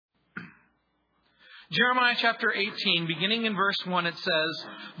Jeremiah chapter 18, beginning in verse 1, it says,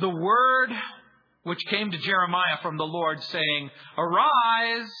 "The word which came to Jeremiah from the Lord, saying,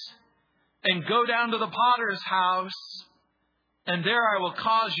 Arise and go down to the potter's house, and there I will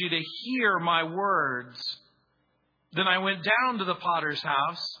cause you to hear my words. Then I went down to the potter's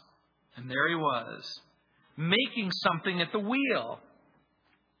house, and there he was, making something at the wheel.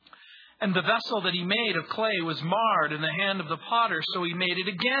 And the vessel that he made of clay was marred in the hand of the potter, so he made it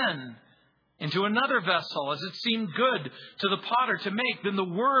again into another vessel, as it seemed good to the potter to make. Then the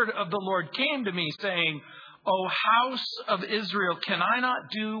word of the Lord came to me, saying, O house of Israel, can I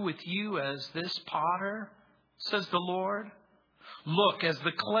not do with you as this potter, says the Lord? Look, as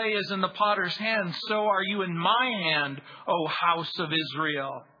the clay is in the potter's hand, so are you in my hand, O house of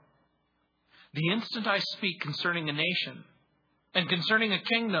Israel. The instant I speak concerning a nation and concerning a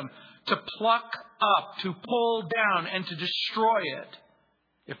kingdom, to pluck up, to pull down, and to destroy it,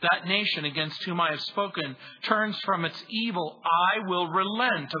 if that nation against whom I have spoken turns from its evil, I will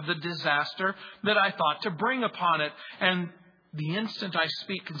relent of the disaster that I thought to bring upon it. And the instant I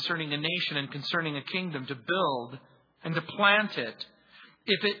speak concerning a nation and concerning a kingdom, to build and to plant it,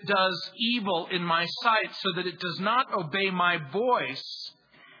 if it does evil in my sight so that it does not obey my voice,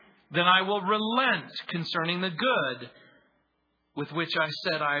 then I will relent concerning the good with which I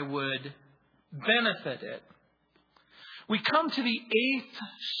said I would benefit it." We come to the 8th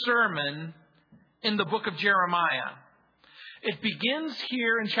sermon in the book of Jeremiah. It begins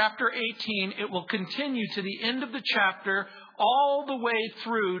here in chapter 18. It will continue to the end of the chapter, all the way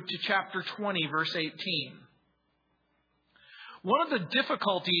through to chapter 20, verse 18. One of the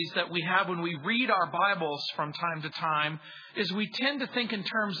difficulties that we have when we read our Bibles from time to time is we tend to think in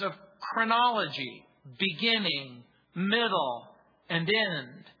terms of chronology, beginning, middle, and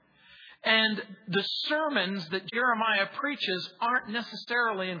end. And the sermons that Jeremiah preaches aren't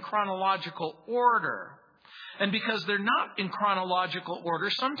necessarily in chronological order. And because they're not in chronological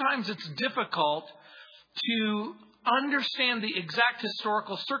order, sometimes it's difficult to understand the exact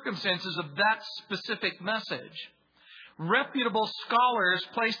historical circumstances of that specific message. Reputable scholars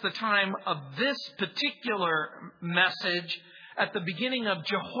place the time of this particular message at the beginning of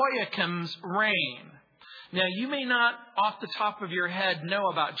Jehoiakim's reign. Now, you may not, off the top of your head, know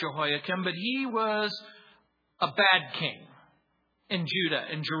about Jehoiakim, but he was a bad king in Judah,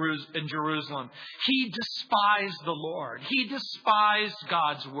 in Jerusalem. He despised the Lord. He despised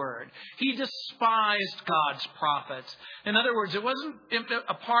God's word. He despised God's prophets. In other words, it wasn't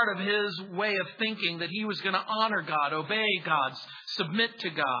a part of his way of thinking that he was going to honor God, obey God, submit to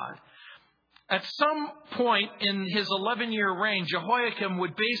God. At some point in his 11-year reign, Jehoiakim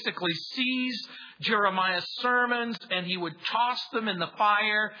would basically seize Jeremiah's sermons and he would toss them in the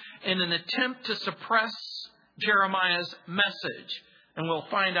fire in an attempt to suppress Jeremiah's message. And we'll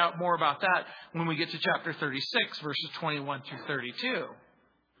find out more about that when we get to chapter 36, verses 21 through 32.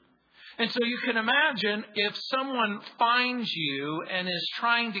 And so you can imagine if someone finds you and is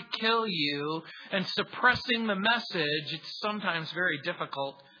trying to kill you and suppressing the message, it's sometimes very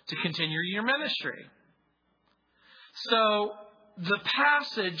difficult to continue your ministry. So the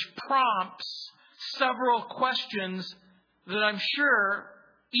passage prompts several questions that I'm sure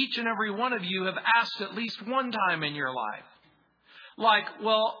each and every one of you have asked at least one time in your life. Like,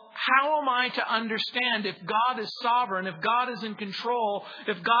 well, how am I to understand if God is sovereign, if God is in control,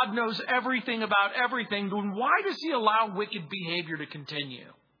 if God knows everything about everything, then why does He allow wicked behavior to continue?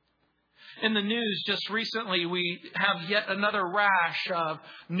 In the news just recently, we have yet another rash of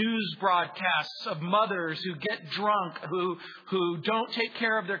news broadcasts of mothers who get drunk, who don't take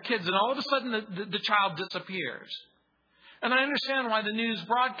care of their kids, and all of a sudden the child disappears. And I understand why the news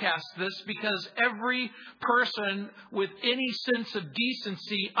broadcasts this, because every person with any sense of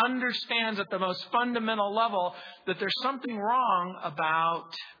decency understands at the most fundamental level that there's something wrong about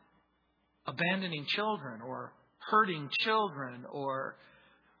abandoning children or hurting children or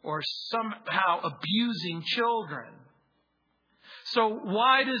somehow abusing children. So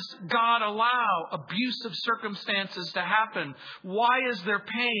why does God allow abusive circumstances to happen? Why is there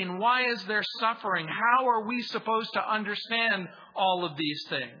pain? Why is there suffering? How are we supposed to understand all of these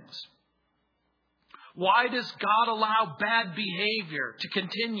things? Why does God allow bad behavior to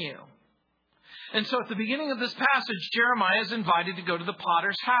continue? And so at the beginning of this passage, Jeremiah is invited to go to the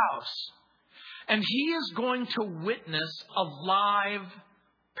potter's house. And he is going to witness a live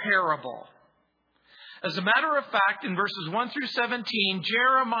parable. As a matter of fact, in verses 1 through 17,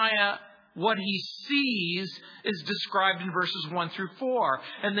 Jeremiah, what he sees is described in verses 1 through 4.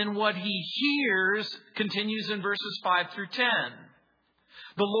 And then what he hears continues in verses 5 through 10.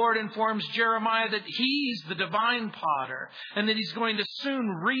 The Lord informs Jeremiah that He's the divine potter and that He's going to soon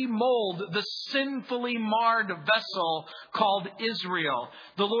remold the sinfully marred vessel called Israel.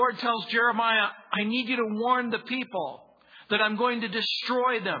 The Lord tells Jeremiah, I need you to warn the people that I'm going to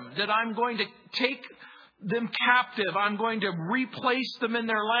destroy them, that I'm going to take them captive. I'm going to replace them in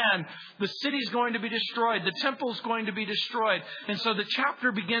their land. The city's going to be destroyed. The temple's going to be destroyed. And so the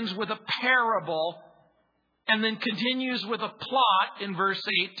chapter begins with a parable and then continues with a plot in verse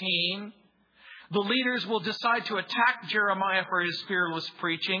 18. The leaders will decide to attack Jeremiah for his fearless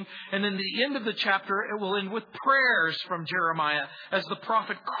preaching. And in the end of the chapter, it will end with prayers from Jeremiah as the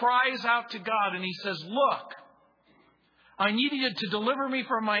prophet cries out to God and he says, look, I need you to deliver me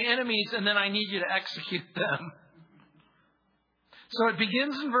from my enemies, and then I need you to execute them. So it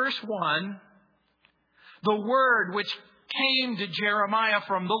begins in verse 1. The word which came to Jeremiah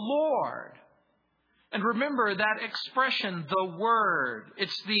from the Lord. And remember that expression, the word.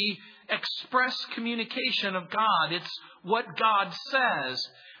 It's the express communication of God. It's what God says.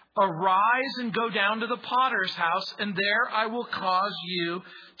 Arise and go down to the potter's house, and there I will cause you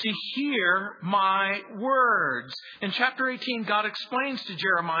to hear my words. In chapter 18, God explains to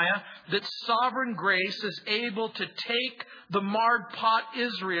Jeremiah that sovereign grace is able to take the marred pot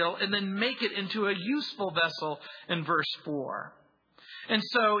Israel and then make it into a useful vessel in verse 4. And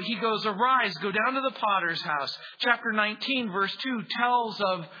so he goes, arise, go down to the potter's house. Chapter 19, verse 2 tells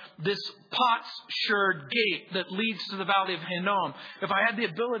of this potsherd gate that leads to the valley of Hinnom. If I had the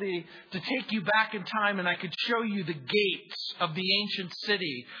ability to take you back in time and I could show you the gates of the ancient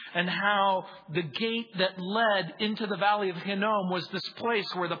city and how the gate that led into the valley of Hinnom was this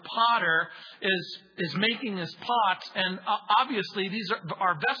place where the potter is making his pots. And obviously these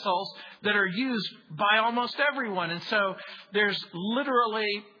are vessels that are used by almost everyone. And so there's literally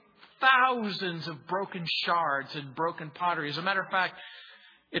thousands of broken shards and broken pottery. As a matter of fact,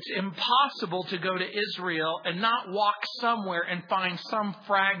 it's impossible to go to Israel and not walk somewhere and find some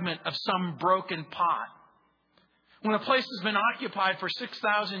fragment of some broken pot. When a place has been occupied for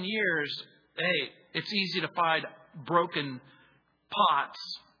 6,000 years, hey, it's easy to find broken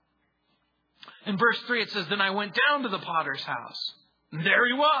pots. In verse 3 it says, then I went down to the potter's house. And there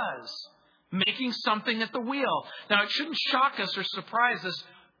he was, making something at the wheel. Now, it shouldn't shock us or surprise us.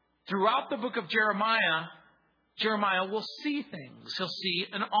 Throughout the book of Jeremiah will see things. He'll see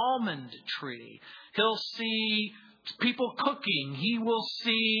an almond tree. He'll see people cooking. He will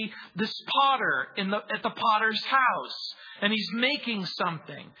see this potter at the potter's house. And he's making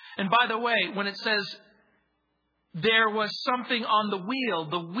something. And by the way, when it says there was something on the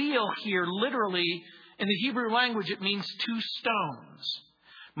wheel here literally, in the Hebrew language, it means two stones.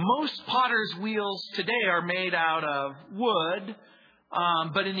 Most potter's wheels today are made out of wood.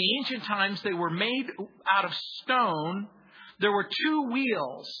 But in the ancient times, they were made out of stone. There were two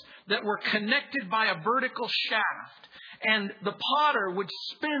wheels that were connected by a vertical shaft. And the potter would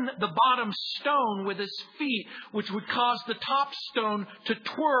spin the bottom stone with his feet, which would cause the top stone to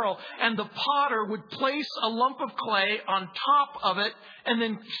twirl. And the potter would place a lump of clay on top of it and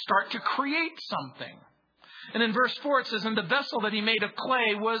then start to create something. And in verse 4 it says, and the vessel that he made of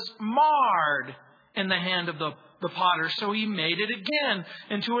clay was marred in the hand of the potter. So he made it again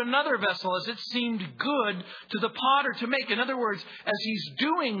into another vessel as it seemed good to the potter to make. In other words, as he's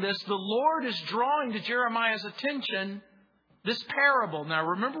doing this, the Lord is drawing to Jeremiah's attention this parable. Now,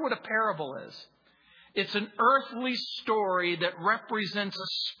 remember what a parable is. It's an earthly story that represents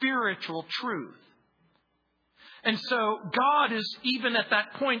a spiritual truth. And so God is even at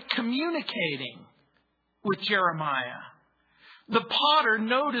that point communicating with Jeremiah. The potter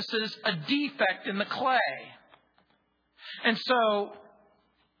notices a defect in the clay. And so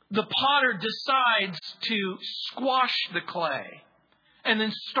the potter decides to squash the clay and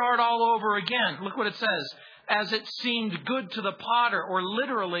then start all over again. Look what it says. As it seemed good to the potter, or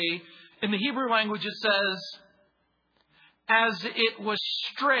literally in the Hebrew language it says, as it was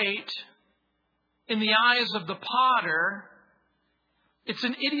straight in the eyes of the potter. It's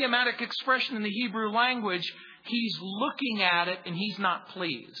an idiomatic expression in the Hebrew language. He's looking at it and he's not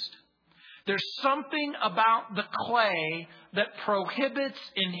pleased. There's something about the clay that prohibits,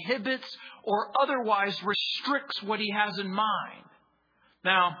 inhibits, or otherwise restricts what he has in mind.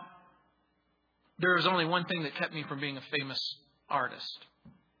 Now, there is only one thing that kept me from being a famous artist.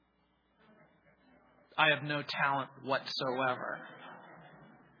 I have no talent whatsoever.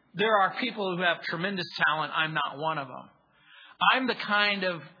 There are people who have tremendous talent. I'm not one of them. I'm the kind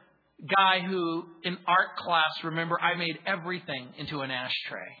of guy who, in art class, remember, I made everything into an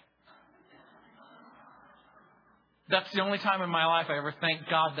ashtray. That's the only time in my life I ever thank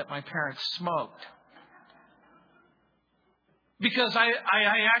God that my parents smoked. because I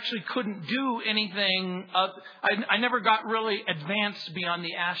actually couldn't do anything. I never got really advanced beyond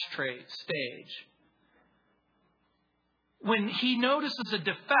the ashtray stage. When he notices a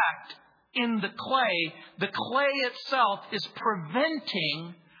defect in the clay itself is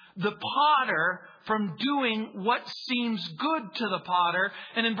preventing the potter from doing what seems good to the potter.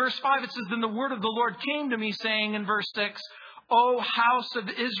 And in verse 5 it says, "Then the word of the Lord came to me, saying," in verse 6, "O house of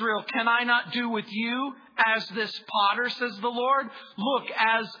Israel, can I not do with you as this potter, says the Lord? Look,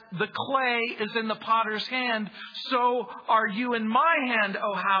 as the clay is in the potter's hand, so are you in my hand,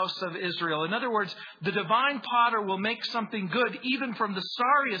 O house of Israel." In other words, the divine potter will make something good even from the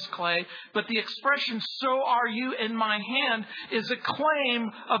sorriest clay, but the expression, "so are you in my hand," is a claim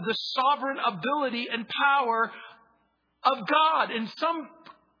of the sovereign ability and power of God. And some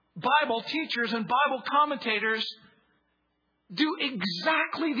Bible teachers and Bible commentators do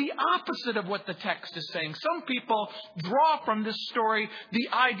exactly the opposite of what the text is saying. Some people draw from this story the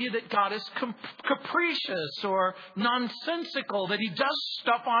idea that God is capricious or nonsensical, that he does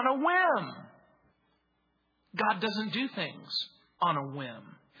stuff on a whim. God doesn't do things on a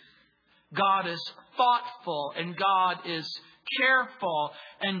whim. God is thoughtful, and God is careful,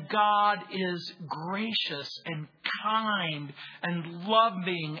 and God is gracious and kind and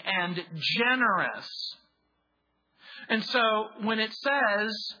loving and generous. And so when it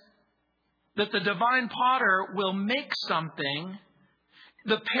says that the divine potter will make something,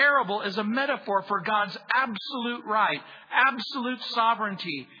 the parable is a metaphor for God's absolute right, absolute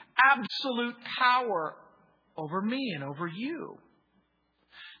sovereignty, absolute power over me and over you.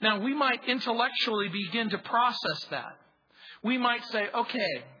 Now, we might intellectually begin to process that. We might say,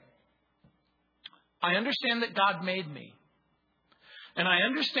 okay, I understand that God made me. And I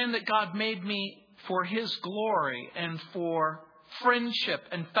understand that God made me for his glory and for friendship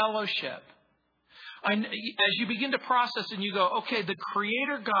and fellowship. As you begin to process and you go, okay, the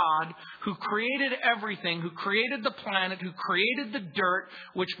Creator God who created everything, who created the planet, who created the dirt,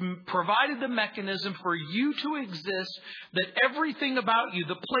 which provided the mechanism for you to exist, that everything about you,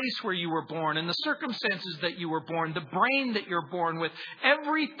 the place where you were born and the circumstances that you were born, the brain that you're born with,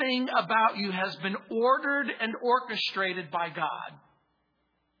 everything about you has been ordered and orchestrated by God.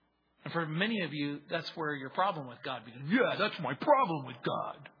 And for many of you, that's where your problem with God begins. Yeah, that's my problem with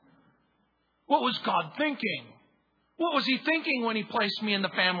God. What was God thinking? What was he thinking when he placed me in the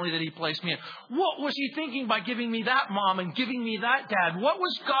family that he placed me in? What was he thinking by giving me that mom and giving me that dad? What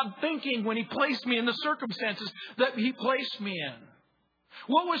was God thinking when he placed me in the circumstances that he placed me in?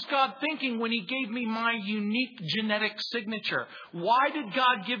 What was God thinking when he gave me my unique genetic signature? Why did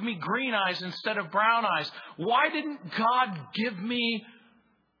God give me green eyes instead of brown eyes? Why didn't God give me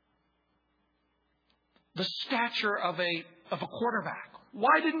the stature of a quarterback?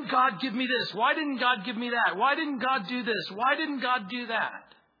 Why didn't God give me this? Why didn't God give me that? Why didn't God do this? Why didn't God do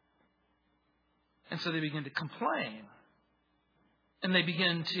that? And so they begin to complain. And they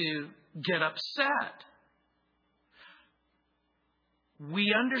begin to get upset.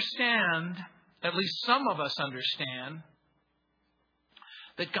 We understand, at least some of us understand,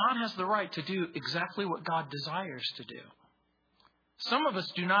 that God has the right to do exactly what God desires to do. Some of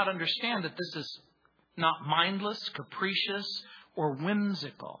us do not understand that this is not mindless, capricious, or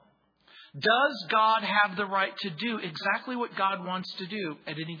whimsical. Does God have the right to do exactly what God wants to do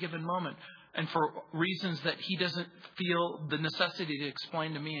at any given moment, and for reasons that he doesn't feel the necessity to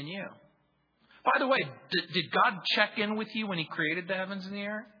explain to me and you? By the way, did God check in with you when he created the heavens and the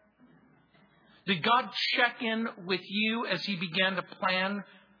earth? Did God check in with you as he began to plan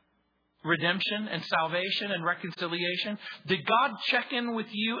redemption and salvation and reconciliation? Did God check in with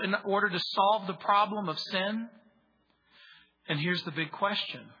you in order to solve the problem of sin? And here's the big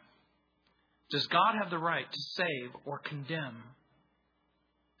question. Does God have the right to save or condemn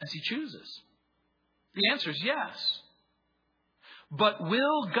as he chooses? The answer is yes. But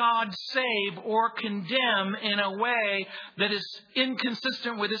will God save or condemn in a way that is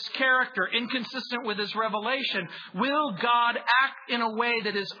inconsistent with his character, inconsistent with his revelation? Will God act in a way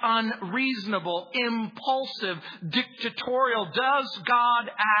that is unreasonable, impulsive, dictatorial? Does God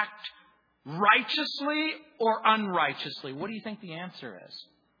act righteously or unrighteously? What do you think the answer is?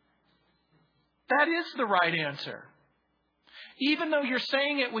 That is the right answer. Even though you're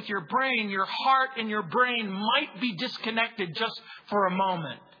saying it with your brain, your heart and your brain might be disconnected just for a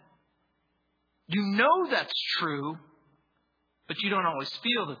moment. You know that's true, but you don't always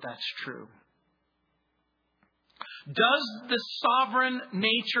feel that that's true. Does the sovereign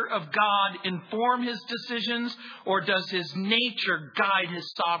nature of God inform his decisions, or does his nature guide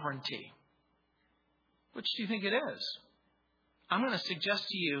his sovereignty? Which do you think it is? I'm going to suggest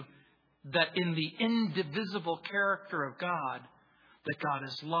to you that in the indivisible character of God, that God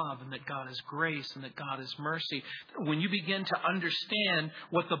is love and that God is grace and that God is mercy. When you begin to understand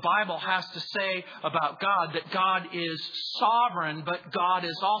what the Bible has to say about God, that God is sovereign, but God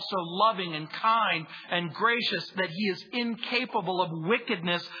is also loving and kind and gracious, that He is incapable of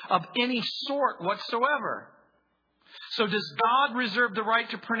wickedness of any sort whatsoever. So does God reserve the right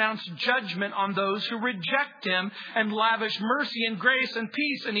to pronounce judgment on those who reject Him and lavish mercy and grace and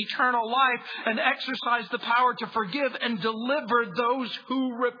peace and eternal life and exercise the power to forgive and deliver those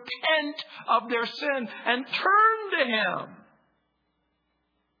who repent of their sin and turn to Him?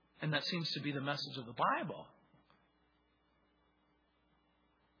 And that seems to be the message of the Bible.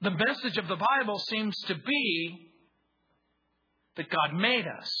 The message of the Bible seems to be that God made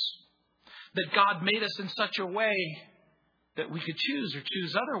us. That God made us in such a way that we could choose or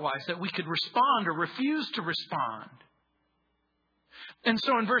choose otherwise, that we could respond or refuse to respond. And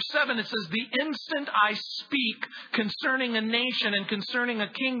so in verse 7 it says, the instant I speak concerning a nation and concerning a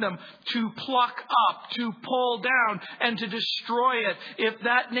kingdom, to pluck up, to pull down, and to destroy it. If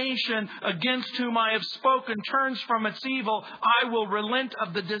that nation against whom I have spoken turns from its evil, I will relent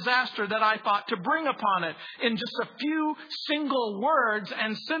of the disaster that I thought to bring upon it. In just a few single words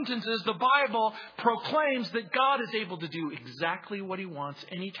and sentences, the Bible proclaims that God is able to do exactly what He wants,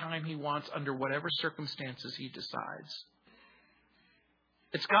 anytime He wants, under whatever circumstances He decides.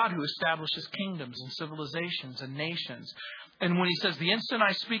 It's God who establishes kingdoms and civilizations and nations. And when He says, the instant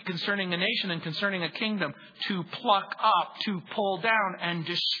I speak concerning a nation and concerning a kingdom, to pluck up, to pull down and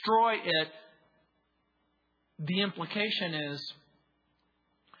destroy it, the implication is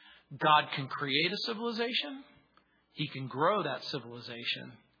God can create a civilization, He can grow that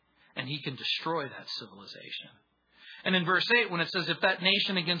civilization, and He can destroy that civilization. And in verse 8, when it says, if that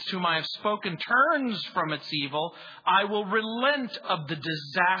nation against whom I have spoken turns from its evil, I will relent of the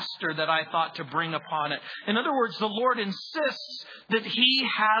disaster that I thought to bring upon it. In other words, the Lord insists that He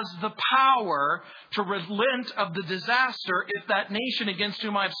has the power to relent of the disaster if that nation against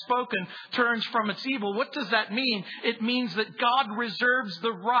whom I have spoken turns from its evil. What does that mean? It means that God reserves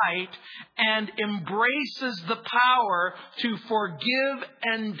the right and embraces the power to forgive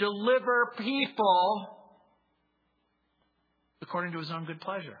and deliver people according to His own good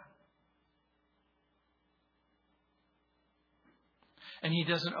pleasure. And He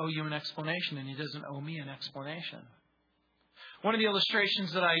doesn't owe you an explanation, and He doesn't owe me an explanation. One of the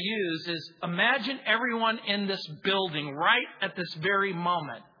illustrations that I use is, imagine everyone in this building right at this very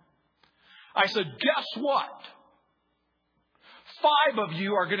moment. I said, guess what? 5 of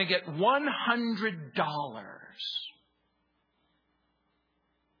you are going to get $100.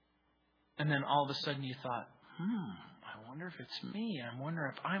 And then all of a sudden you thought, I wonder if it's me. I wonder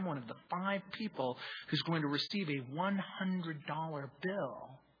if I'm one of the 5 people who's going to receive a $100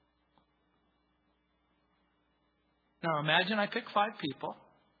 bill. Now imagine I pick 5 people.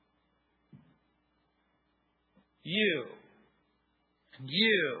 You. And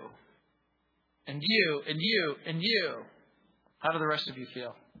you. And you. And you. And you. How do the rest of you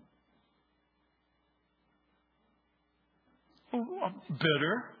feel? Oh, I'm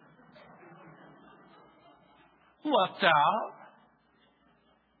bitter. Left out,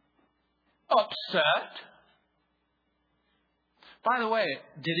 upset. By the way,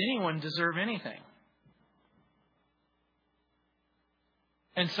 did anyone deserve anything?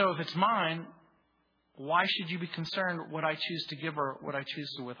 And so if it's mine, why should you be concerned what I choose to give or what I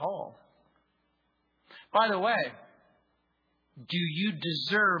choose to withhold? By the way, do you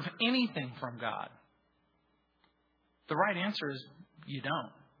deserve anything from God? The right answer is you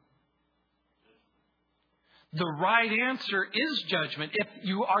don't. The right answer is judgment. If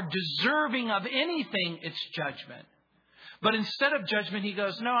you are deserving of anything, it's judgment. But instead of judgment, He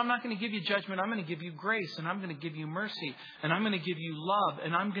goes, no, I'm not going to give you judgment. I'm going to give you grace, and I'm going to give you mercy, and I'm going to give you love,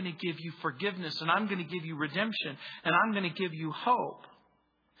 and I'm going to give you forgiveness, and I'm going to give you redemption, and I'm going to give you hope.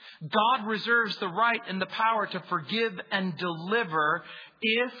 God reserves the right and the power to forgive and deliver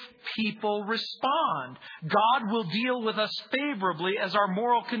if people respond. God will deal with us favorably as our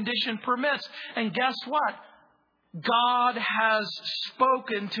moral condition permits. And guess what? God has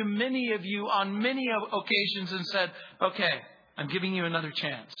spoken to many of you on many occasions and said, okay, I'm giving you another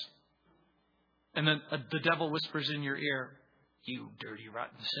chance. And then the devil whispers in your ear, you dirty,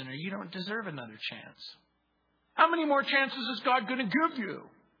 rotten sinner, you don't deserve another chance. How many more chances is God going to give you?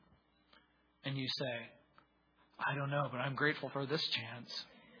 And you say, I don't know, but I'm grateful for this chance.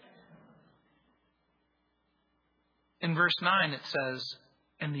 In verse 9 it says,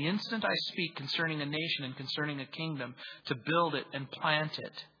 and the instant I speak concerning a nation and concerning a kingdom, to build it and plant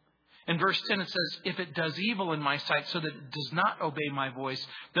it, In verse 10 it says, if it does evil in my sight so that it does not obey my voice,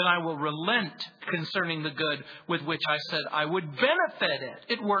 then I will relent concerning the good with which I said I would benefit it.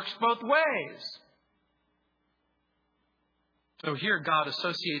 It works both ways. So here God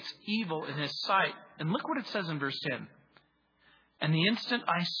associates evil in his sight. And look what it says in verse 10. And the instant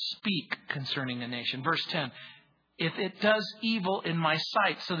I speak concerning a nation. Verse 10. If it does evil in my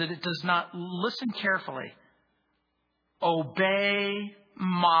sight so that it does not, listen carefully, obey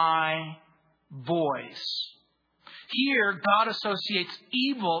my voice. Here, God associates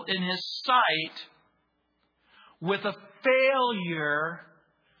evil in his sight with a failure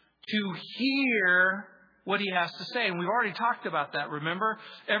to hear what he has to say. And we've already talked about that, remember?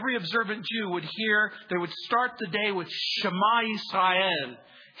 Every observant Jew would hear, they would start the day with Shema Yisrael.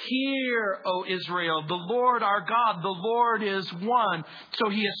 Hear, O Israel, the Lord our God, the Lord is one. So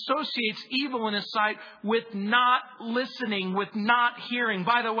he associates evil in his sight with not listening, with not hearing.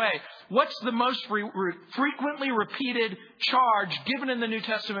 By the way, what's the most frequently repeated charge given in the New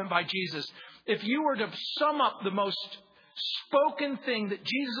Testament by Jesus? If you were to sum up the most spoken thing that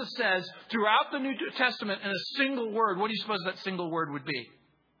Jesus says throughout the New Testament in a single word, what do you suppose that single word would be?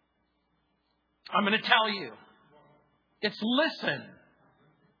 I'm going to tell you. It's listen.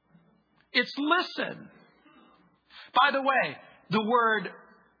 It's listen. By the way, the word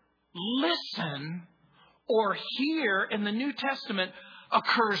listen or hear in the New Testament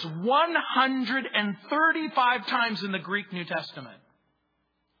occurs 135 times in the Greek New Testament.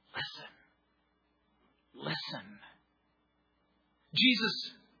 Listen. Listen.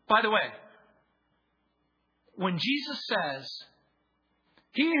 Jesus, by the way, when Jesus says,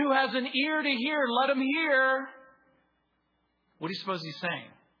 he who has an ear to hear, let him hear. What do you suppose he's saying?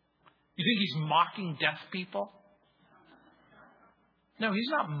 You think he's mocking deaf people? No, he's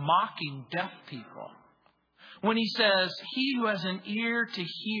not mocking deaf people. When he says, he who has an ear to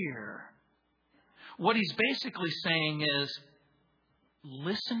hear, what he's basically saying is,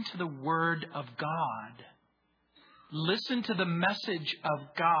 listen to the word of God. Listen to the message of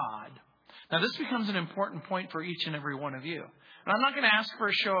God. Now, this becomes an important point for each and every one of you. And I'm not going to ask for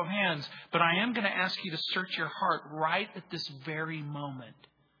a show of hands, but I am going to ask you to search your heart right at this very moment.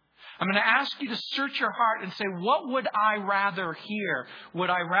 I'm going to ask you to search your heart and say, what would I rather hear?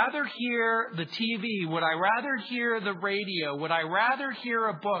 Would I rather hear the TV? Would I rather hear the radio? Would I rather hear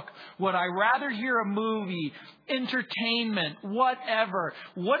a book? Would I rather hear a movie, entertainment, whatever?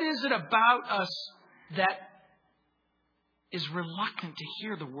 What is it about us that is reluctant to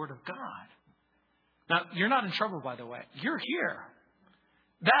hear the Word of God? Now, you're not in trouble, by the way. You're here.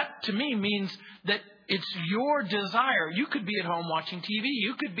 That, to me, means that it's your desire. You could be at home watching TV.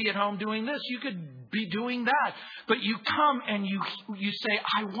 You could be at home doing this. You could be doing that. But you come and you say,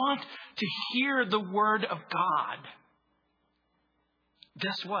 I want to hear the Word of God.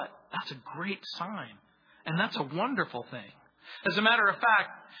 Guess what? That's a great sign. And that's a wonderful thing. As a matter of fact,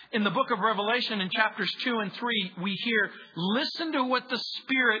 in the book of Revelation in chapters 2 and 3, we hear, listen to what the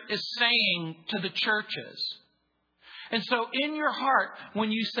Spirit is saying to the churches. And so in your heart,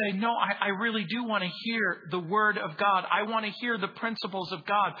 when you say, no, I really do want to hear the Word of God. I want to hear the principles of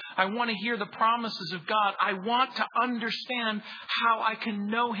God. I want to hear the promises of God. I want to understand how I can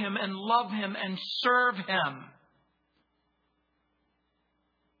know Him and love Him and serve Him.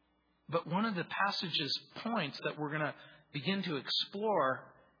 But one of the passage's points that we're going to begin to explore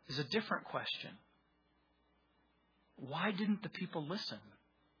is a different question. Why didn't the people listen?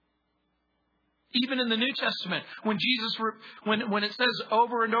 Even in the New Testament, when Jesus, when it says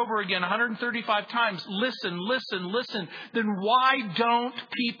over and over again, 135 times, listen, listen, listen, then why don't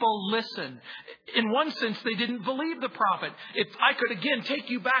people listen? In one sense, they didn't believe the prophet. If I could again take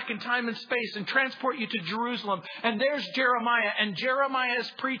you back in time and space and transport you to Jerusalem, and there's Jeremiah, and Jeremiah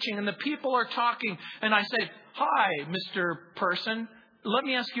is preaching, and the people are talking, and I say, hi, Mr. Person, let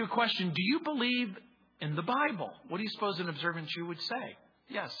me ask you a question. Do you believe in the Bible? What do you suppose an observant Jew would say?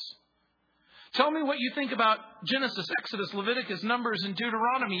 Yes. Tell me what you think about Genesis, Exodus, Leviticus, Numbers, and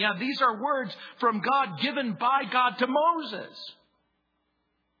Deuteronomy. Yeah, these are words from God, given by God to Moses.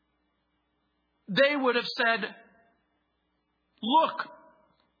 They would have said, look,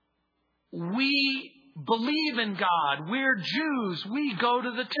 we believe in God. We're Jews. We go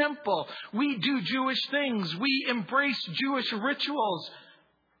to the temple. We do Jewish things. We embrace Jewish rituals.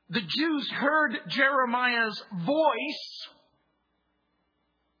 The Jews heard Jeremiah's voice,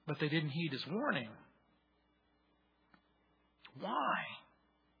 but they didn't heed his warning. Why?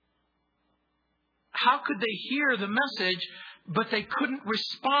 How could they hear the message, but they couldn't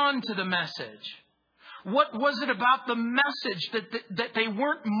respond to the message? What was it about the message that they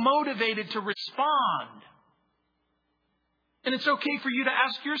weren't motivated to respond? And it's okay for you to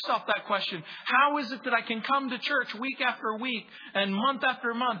ask yourself that question. How is it that I can come to church week after week and month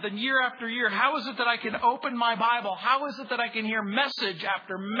after month and year after year? How is it that I can open my Bible? How is it that I can hear message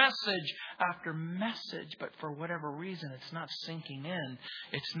after message after message? But for whatever reason, it's not sinking in.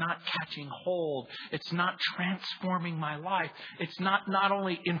 It's not catching hold. It's not transforming my life. It's not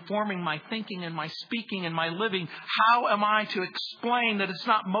only informing my thinking and my speaking and my living. How am I to explain that it's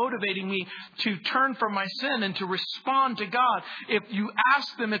not motivating me to turn from my sin and to respond to God? If you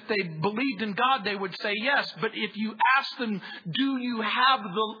ask them if they believed in God, they would say yes. But if you ask them, do you have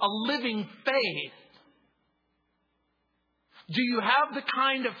a living faith? Do you have the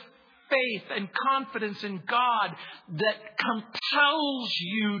kind of faith and confidence in God that compels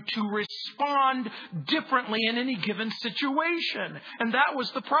you to respond differently in any given situation? And that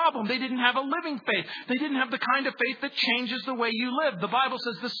was the problem. They didn't have a living faith. They didn't have the kind of faith that changes the way you live. The Bible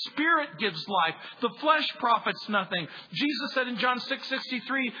says the Spirit gives life. The flesh profits nothing. Jesus said in John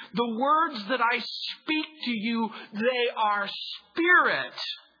 6:63, the words that I speak to you, they are spirit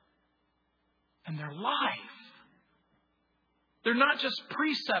and they're life. They're not just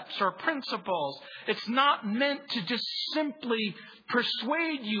precepts or principles. It's not meant to just simply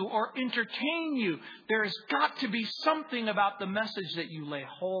persuade you or entertain you. There has got to be something about the message that you lay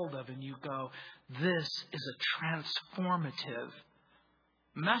hold of and you go, this is a transformative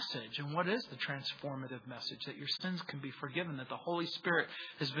message. And what is the transformative message? That your sins can be forgiven, that the Holy Spirit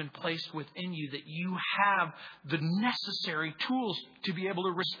has been placed within you, that you have the necessary tools to be able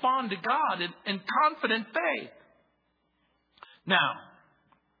to respond to God in confident faith. Now,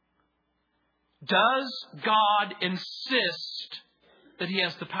 does God insist that He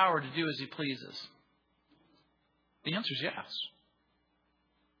has the power to do as He pleases? The answer is yes.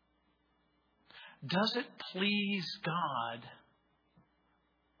 Does it please God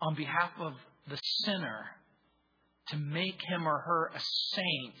on behalf of the sinner to make him or her a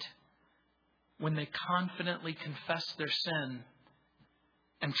saint when they confidently confess their sin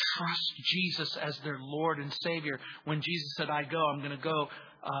and trust Jesus as their Lord and Savior? When Jesus said, I go, I'm going to go,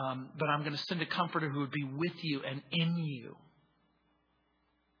 but I'm going to send a comforter who would be with you and in you.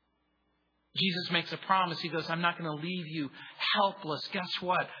 Jesus makes a promise. He goes, I'm not going to leave you helpless. Guess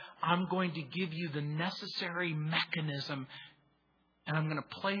what? I'm going to give you the necessary mechanism, and I'm going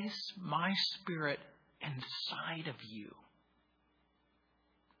to place my Spirit inside of you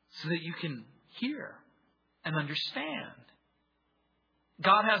so that you can hear and understand.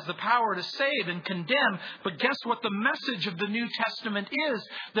 God has the power to save and condemn, but guess what the message of the New Testament is?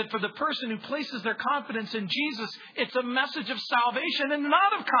 That for the person who places their confidence in Jesus, it's a message of salvation and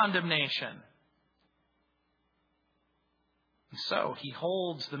not of condemnation. And so He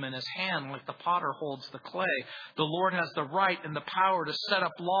holds them in His hand like the potter holds the clay. The Lord has the right and the power to set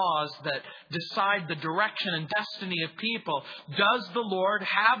up laws that decide the direction and destiny of people. Does the Lord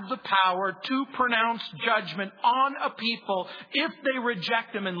have the power to pronounce judgment on a people if they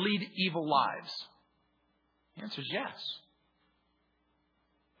reject Him and lead evil lives? The answer is yes.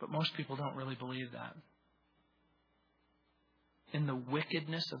 But most people don't really believe that. In the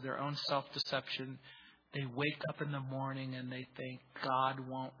wickedness of their own self-deception, they wake up in the morning and they think God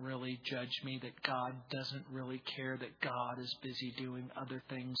won't really judge me, that God doesn't really care, that God is busy doing other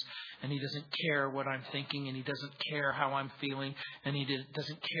things, and He doesn't care what I'm thinking, and He doesn't care how I'm feeling, and He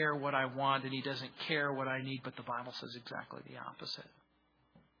doesn't care what I want, and He doesn't care what I need. But the Bible says exactly the opposite.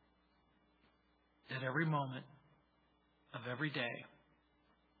 At every moment of every day,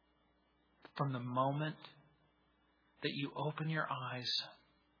 from the moment that you open your eyes,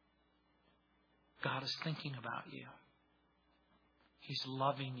 God is thinking about you. He's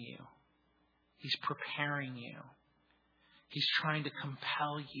loving you. He's preparing you. He's trying to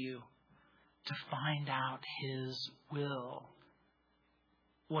compel you to find out His will,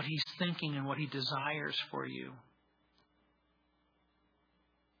 what He's thinking and what He desires for you.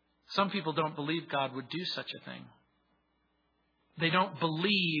 Some people don't believe God would do such a thing. They don't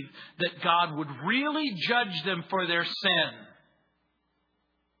believe that God would really judge them for their sin.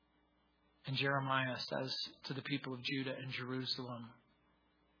 And Jeremiah says to the people of Judah and Jerusalem,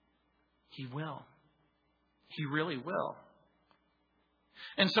 He will. He really will.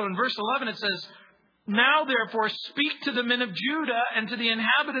 And so in verse 11 it says, now therefore speak to the men of Judah and to the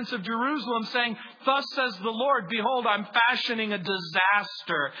inhabitants of Jerusalem, saying, thus says the Lord, behold, I'm fashioning a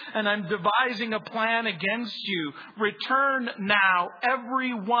disaster, and I'm devising a plan against you. Return now,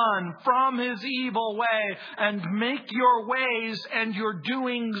 every one, from his evil way, and make your ways and your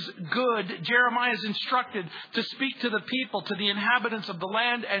doings good. Jeremiah is instructed to speak to the people, to the inhabitants of the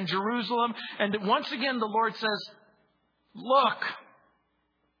land and Jerusalem. And once again the Lord says, look,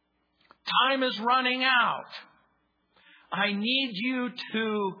 time is running out. I need you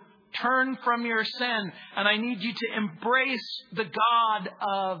to turn from your sin, and I need you to embrace the God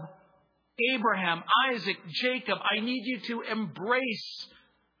of Abraham, Isaac, Jacob. I need you to embrace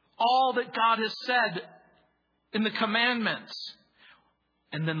all that God has said in the commandments.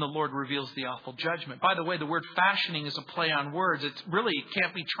 And then the Lord reveals the awful judgment. By the way, the word fashioning is a play on words. It really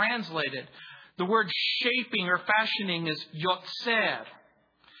can't be translated. The word shaping or fashioning is yotzer.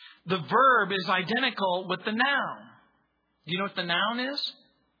 The verb is identical with the noun. Do you know what the noun is?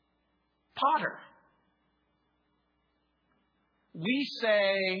 Potter. We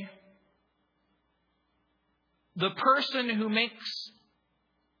say the person who makes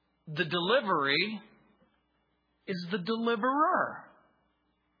the delivery is the deliverer.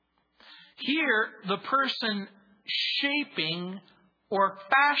 Here, the person shaping or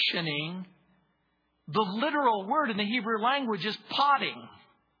fashioning, the literal word in the Hebrew language is potting.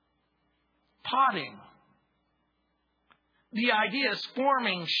 Potting. The idea is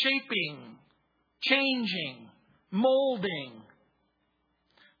forming, shaping, changing, molding.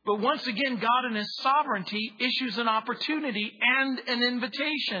 But once again, God in His sovereignty issues an opportunity and an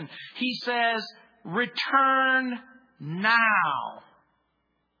invitation. He says, return now.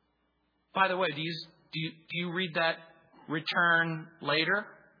 By the way, do you read that return later?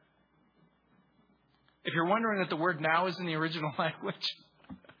 If you're wondering what the word now is in the original language,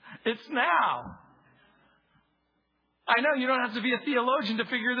 it's now. I know you don't have to be a theologian to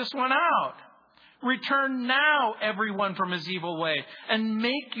figure this one out. Return now, everyone, from his evil way, and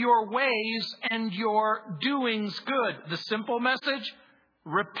make your ways and your doings good. The simple message,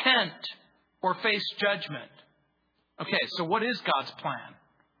 repent or face judgment. Okay, so what is God's plan?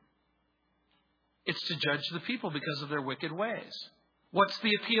 It's to judge the people because of their wicked ways. What's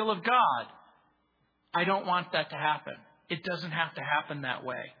the appeal of God? I don't want that to happen. It doesn't have to happen that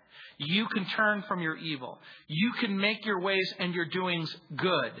way. You can turn from your evil. You can make your ways and your doings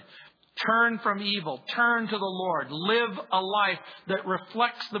good. Turn from evil. Turn to the Lord. Live a life that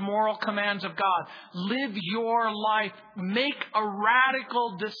reflects the moral commands of God. Live your life. Make a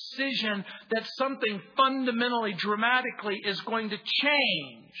radical decision that something fundamentally, dramatically is going to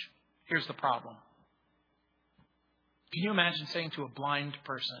change. Here's the problem. Can you imagine saying to a blind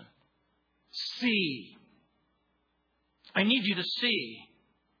person, see? I need you to see.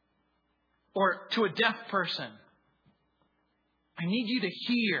 Or to a deaf person, I need you to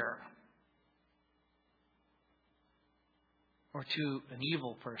hear. Or to an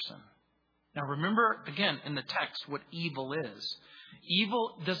evil person. Now remember, again, in the text, what evil is.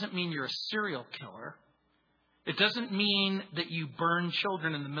 Evil doesn't mean you're a serial killer. It doesn't mean that you burn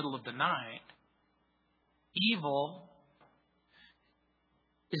children in the middle of the night. Evil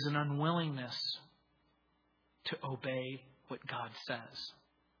is an unwillingness to obey what God says.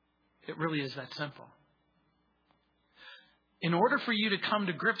 It really is that simple. In order for you to come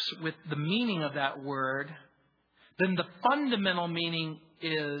to grips with the meaning of that word, then the fundamental meaning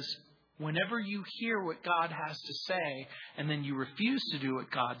is whenever you hear what God has to say and then you refuse to do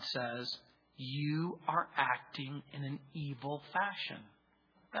what God says, you are acting in an evil fashion.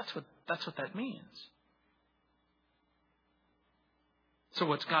 That's what that means. So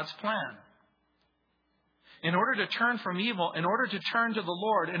what's God's plan? In order to turn from evil, in order to turn to the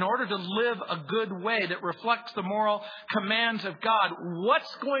Lord, in order to live a good way that reflects the moral commands of God,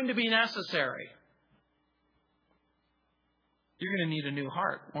 what's going to be necessary? You're going to need a new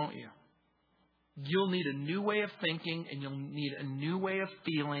heart, won't you? You'll need a new way of thinking, and you'll need a new way of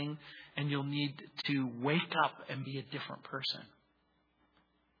feeling, and you'll need to wake up and be a different person.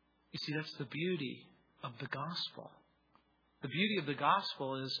 You see, that's the beauty of the gospel. The beauty of the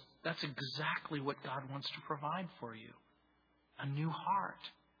gospel is that's exactly what God wants to provide for you. A new heart,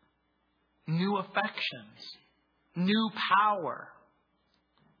 new affections, new power.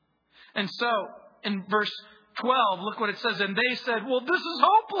 And so, in verse 12, look what it says. And they said, well, this is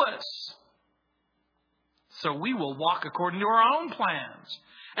hopeless. So we will walk according to our own plans.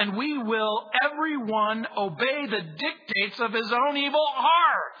 And we will, everyone, obey the dictates of his own evil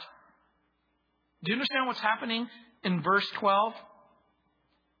heart. Do you understand what's happening in verse 12?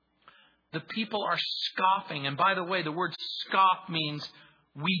 The people are scoffing. And by the way, the word scoff means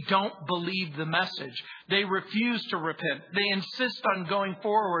we don't believe the message. They refuse to repent. They insist on going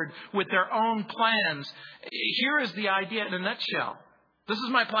forward with their own plans. Here is the idea in a nutshell. This is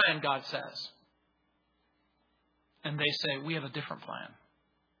my plan, God says. And they say, we have a different plan.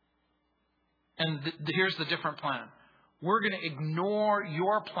 And here's the different plan. We're going to ignore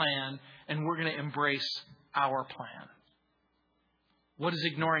your plan and we're going to embrace our plan. What is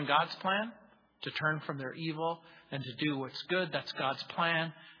ignoring God's plan? To turn from their evil and to do what's good. That's God's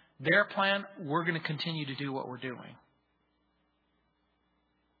plan. Their plan, we're going to continue to do what we're doing.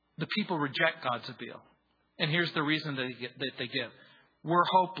 the people reject God's appeal. And here's the reason that they give. We're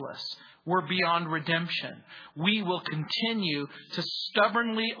hopeless. We're beyond redemption. We will continue to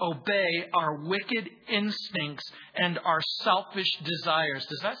stubbornly obey our wicked instincts and our selfish desires.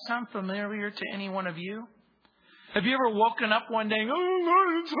 Does that sound familiar to any one of you? Have you ever woken up one day and, oh,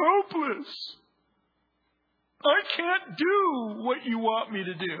 God, it's hopeless. I can't do what you want me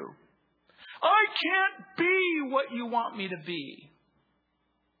to do. I can't be what you want me to be.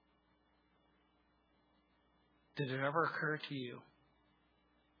 Did it ever occur to you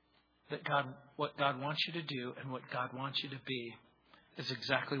that what God wants you to do and what God wants you to be is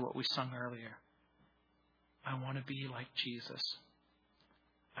exactly what we sung earlier? I want to be like Jesus.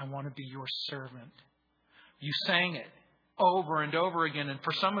 I want to be your servant. You sang it over and over again, and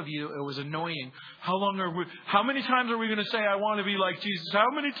for some of you it was annoying. How many times are we going to say I want to be like Jesus? How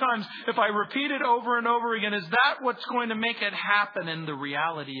many times, if I repeat it over and over again, is that what's going to make it happen? And the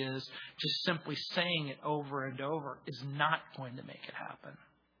reality is, just simply saying it over and over is not going to make it happen.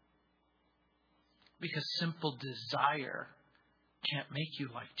 Because simple desire can't make you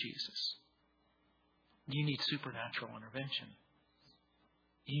like Jesus. You need supernatural intervention.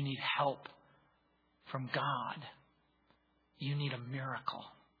 You need help from God. You need a miracle.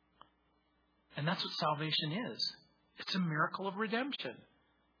 And that's what salvation is. It's a miracle of redemption.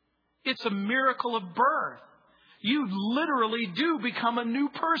 It's a miracle of birth. You literally do become a new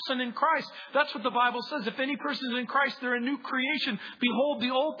person in Christ. That's what the Bible says. If any person is in Christ, they're a new creation. Behold, the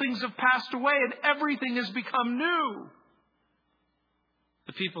old things have passed away and everything has become new.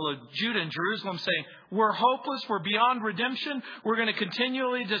 The people of Judah and Jerusalem saying, we're hopeless, we're beyond redemption, we're going to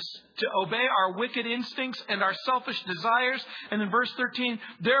continually to obey our wicked instincts and our selfish desires. And in verse 13,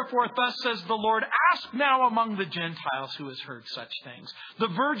 therefore thus says the Lord, ask now among the Gentiles who has heard such things. The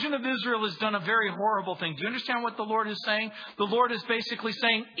Virgin of Israel has done a very horrible thing. Do you understand what the Lord is saying? The Lord is basically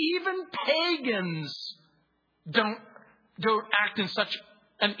saying, even pagans don't act in such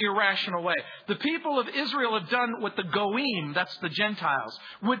an irrational way. The people of Israel have done what the Goim, that's the Gentiles,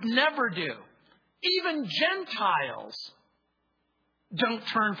 would never do. Even Gentiles don't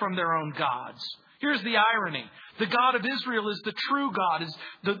turn from their own gods. Here's the irony. The God of Israel is the true God.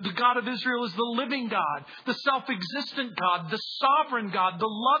 The God of Israel is the living God, the self-existent God, the sovereign God, the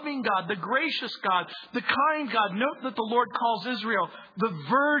loving God, the gracious God, the kind God. Note that the Lord calls Israel the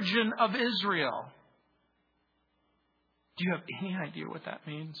Virgin of Israel. Do you have any idea what that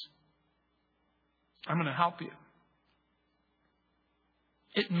means? I'm going to help you.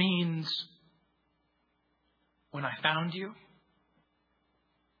 It means when I found you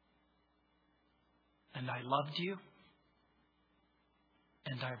and I loved you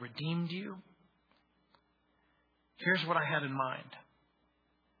and I redeemed you, here's what I had in mind.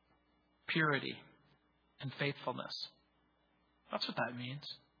 Purity and faithfulness. That's what that means.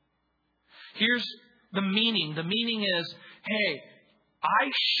 Here's the meaning. The meaning is, hey, I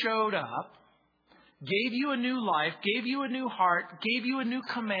showed up, gave you a new life, gave you a new heart, gave you a new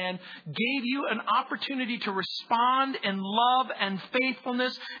command, gave you an opportunity to respond in love and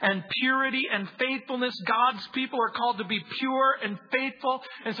faithfulness and purity and faithfulness. God's people are called to be pure and faithful.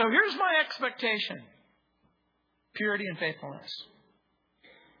 And so here's my expectation. Purity and faithfulness.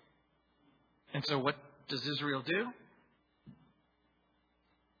 And so what does Israel do?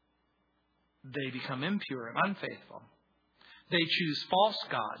 They become impure and unfaithful. They choose false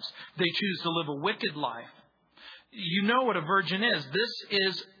gods. They choose to live a wicked life. You know what a virgin is. This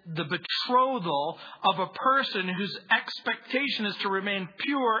is the betrothal of a person whose expectation is to remain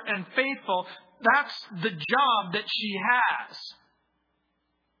pure and faithful. That's the job that she has.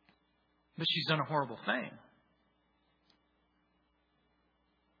 But she's done a horrible thing.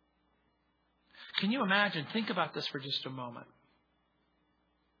 Can you imagine? Think about this for just a moment.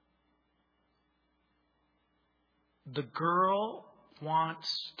 The girl wants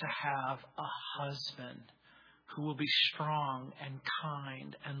to have a husband who will be strong and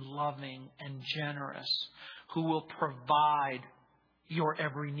kind and loving and generous, who will provide your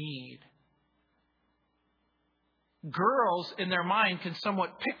every need. Girls, in their mind, can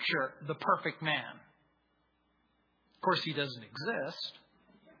somewhat picture the perfect man. Of course, he doesn't exist.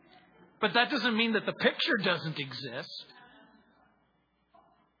 But that doesn't mean that the picture doesn't exist.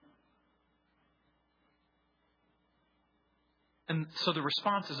 And so the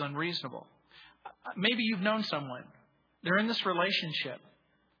response is unreasonable. Maybe you've known someone. They're in this relationship.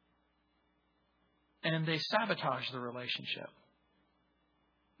 And they sabotage the relationship.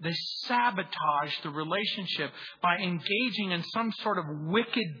 They sabotage the relationship by engaging in some sort of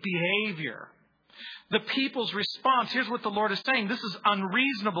wicked behavior. the people's response. Here's what the Lord is saying. This is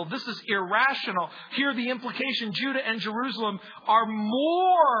unreasonable. This is irrational. Here the implication, Judah and Jerusalem are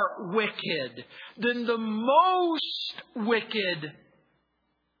more wicked than the most wicked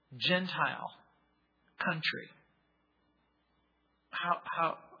Gentile country.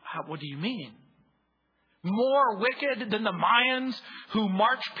 What do you mean? More wicked than the Mayans who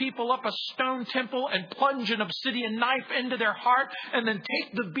march people up a stone temple and plunge an obsidian knife into their heart and then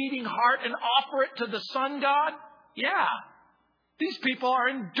take the beating heart and offer it to the sun god? Yeah. These people are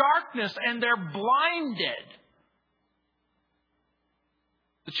in darkness and they're blinded.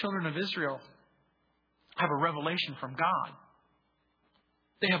 The children of Israel have a revelation from God.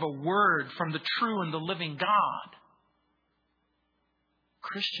 They have a word from the true and the living God.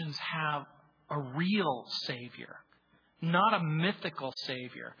 Christians have a real Savior, not a mythical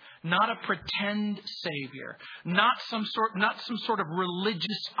Savior, not a pretend Savior, not some sort of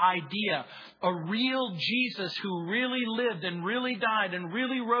religious idea. A real Jesus who really lived and really died and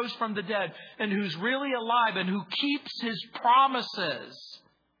really rose from the dead and who's really alive and who keeps His promises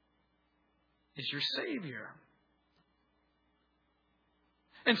is your Savior.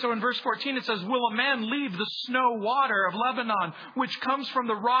 And so in verse 14 it says, will a man leave the snow water of Lebanon, which comes from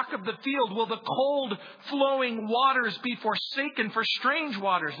the rock of the field? Will the cold flowing waters be forsaken for strange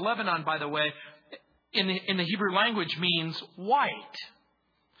waters? Lebanon, by the way, in the Hebrew language means white.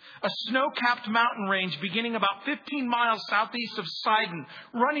 A snow-capped mountain range beginning about 15 miles southeast of Sidon,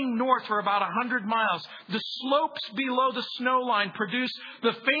 running north for about 100 miles. The slopes below the snow line produce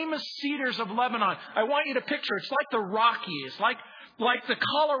the famous cedars of Lebanon. I want you to picture, it's like the Rockies, like the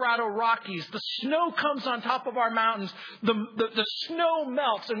Colorado Rockies. The snow comes on top of our mountains. The snow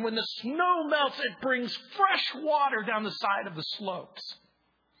melts. And when the snow melts, it brings fresh water down the side of the slopes.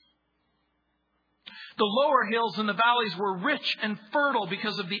 The lower hills and the valleys were rich and fertile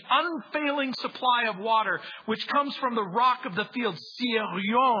because of the unfailing supply of water, which comes from the rock of the field,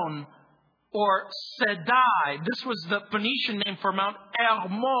 Sirion, or Sedai. This was the Phoenician name for Mount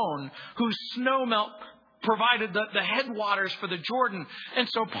Hermon, whose snow melt provided the headwaters for the Jordan. And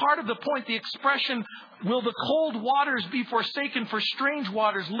so part of the point, the expression, will the cold waters be forsaken for strange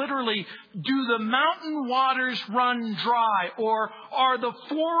waters? Literally, do the mountain waters run dry? Or are the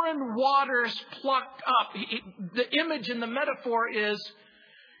foreign waters plucked up? The image in the metaphor is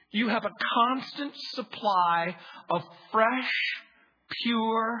you have a constant supply of fresh,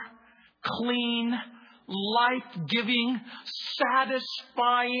 pure, clean, life-giving,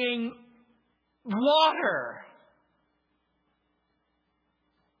 satisfying water.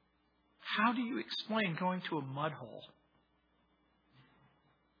 How do you explain going to a mud hole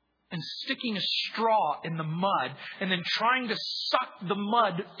and sticking a straw in the mud and then trying to suck the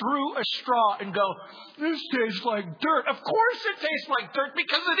mud through a straw and go, this tastes like dirt? Of course it tastes like dirt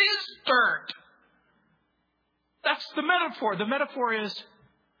because it is dirt. That's the metaphor. The metaphor is,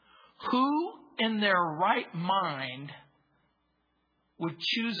 who in their right mind would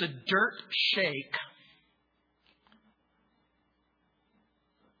choose a dirt shake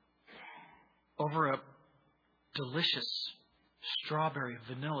over a delicious strawberry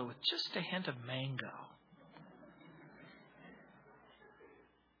vanilla with just a hint of mango?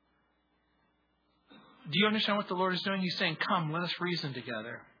 Do you understand what the Lord is doing? He's saying, come, let us reason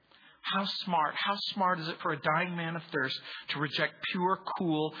together. How smart is it for a dying man of thirst to reject pure,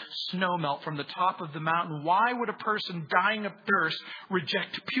 cool snow melt from the top of the mountain? Why would a person dying of thirst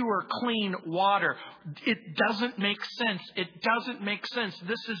reject pure, clean water? It doesn't make sense. It doesn't make sense.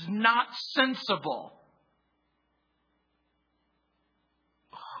 This is not sensible.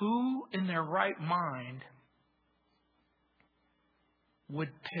 Who in their right mind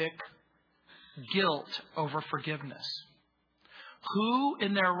would pick guilt over forgiveness? Who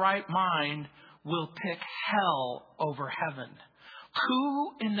in their right mind will pick hell over heaven?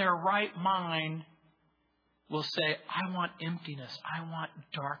 Who in their right mind will say, I want emptiness, I want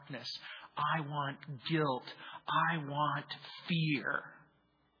darkness, I want guilt, I want fear?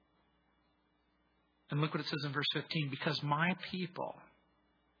 And look what it says in verse 15, because my people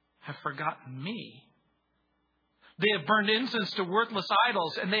have forgotten me. They have burned incense to worthless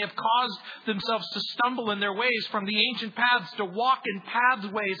idols, and they have caused themselves to stumble in their ways from the ancient paths, to walk in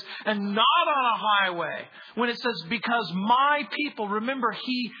pathways and not on a highway. When it says, because my people, remember,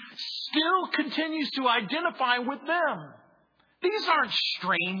 He still continues to identify with them. These aren't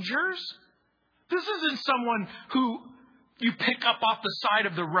strangers. This isn't someone who you pick up off the side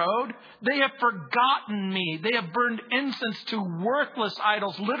of the road. They have forgotten me. They have burned incense to worthless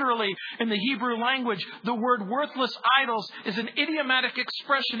idols. Literally, in the Hebrew language, the word worthless idols is an idiomatic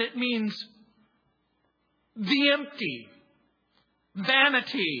expression. It means the empty,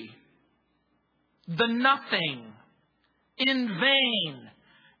 vanity, the nothing, in vain.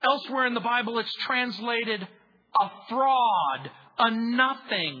 Elsewhere in the Bible, it's translated a fraud, a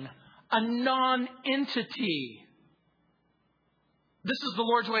nothing, a non-entity. This is the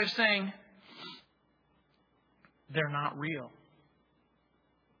Lord's way of saying, they're not real.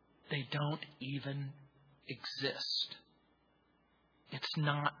 They don't even exist. It's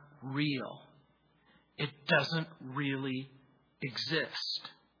not real. It doesn't really exist.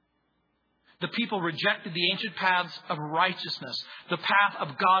 The people rejected the ancient paths of righteousness, the path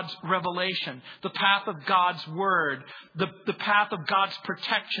of God's revelation, the path of God's word, the path of God's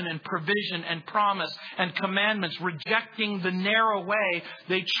protection and provision and promise and commandments. Rejecting the narrow way,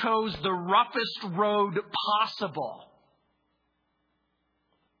 they chose the roughest road possible.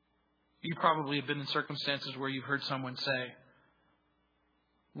 You probably have been in circumstances where you've heard someone say,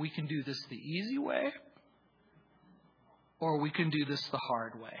 we can do this the easy way, or we can do this the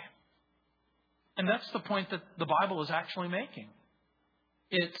hard way. And that's the point that the Bible is actually making.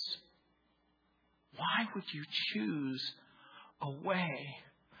 It's, why would you choose a way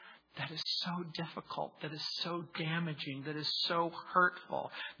that is so difficult, that is so damaging, that is so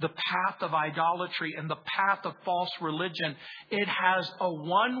hurtful? The path of idolatry and the path of false religion, it has a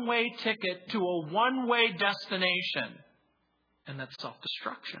one-way ticket to a one-way destination. And that's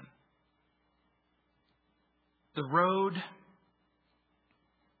self-destruction. The road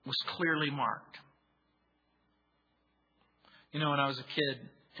was clearly marked. You know, when I was a kid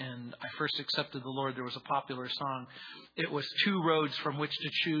and I first accepted the Lord, there was a popular song. It was two roads from which to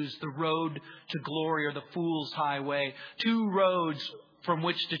choose, the road to glory or the fool's highway. Two roads from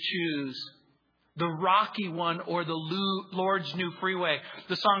which to choose, the rocky one or the Lord's new freeway.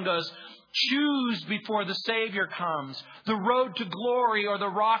 The song goes, choose before the Savior comes, the road to glory or the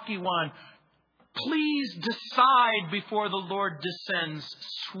rocky one. Please decide before the Lord descends,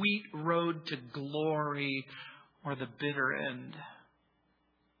 sweet road to glory or the bitter end.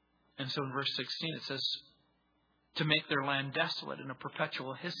 And so in verse 16 it says, to make their land desolate and a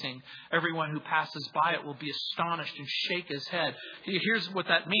perpetual hissing. Everyone who passes by it will be astonished and shake his head. Here's what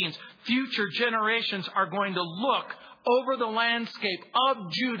that means. Future generations are going to look over the landscape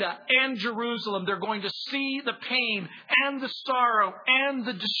of Judah and Jerusalem. They're going to see the pain and the sorrow and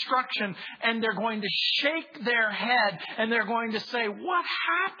the destruction, and they're going to shake their head and they're going to say, what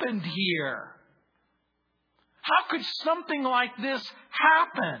happened here? How could something like this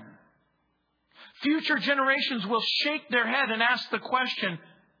happen? Future generations will shake their head and ask the question,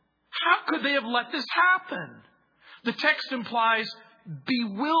 how could they have let this happen? The text implies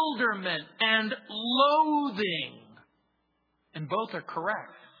bewilderment and loathing. And both are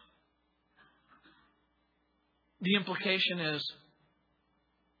correct. The implication is,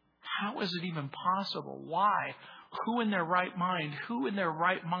 how is it even possible? Why? Who in their right mind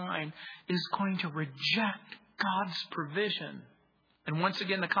is going to reject God's provision? And once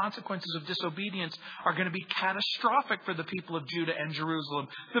again, the consequences of disobedience are going to be catastrophic for the people of Judah and Jerusalem.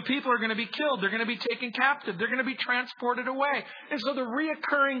 The people are going to be killed. They're going to be taken captive. They're going to be transported away. And so the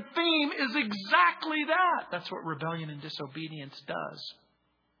reoccurring theme is exactly that. That's what rebellion and disobedience does.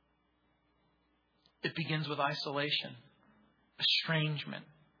 It begins with isolation, estrangement,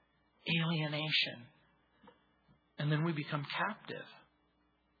 alienation. And then we become captive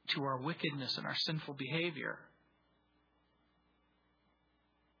to our wickedness and our sinful behavior.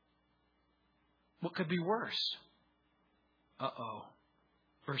 What could be worse?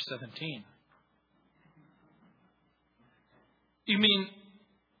 Verse 17. You mean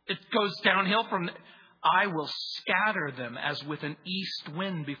it goes downhill from, I will scatter them as with an east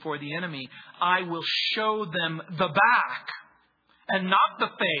wind before the enemy. I will show them the back and not the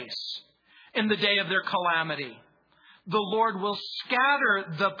face in the day of their calamity. The Lord will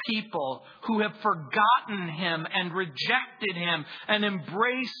scatter the people who have forgotten Him and rejected Him and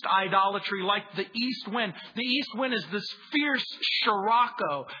embraced idolatry like the east wind. The east wind is this fierce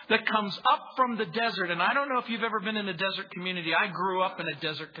Scirocco that comes up from the desert. And I don't know if you've ever been in a desert community. I grew up in a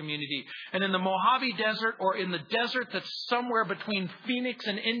desert community. And in the Mojave Desert, or in the desert that's somewhere between Phoenix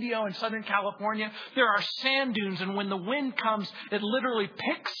and Indio in Southern California, there are sand dunes. And when the wind comes, it literally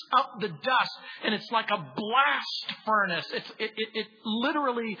picks up the dust. And it's like a blast furnace. It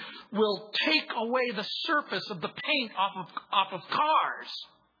literally will take away the surface of the paint off of cars.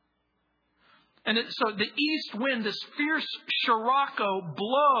 And so the east wind, this fierce Scirocco,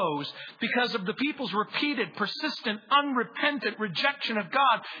 blows because of the people's repeated, persistent, unrepentant rejection of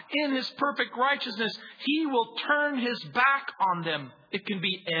God in His perfect righteousness. He will turn His back on them. It can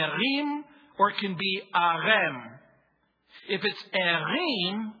be erim or it can be arem. If it's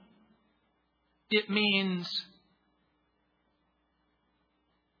erim, it means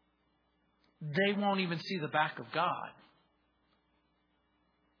they won't even see the back of God.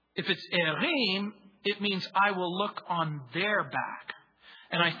 If it's erim, it means I will look on their back.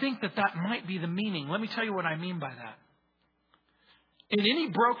 And I think that might be the meaning. Let me tell you what I mean by that. In any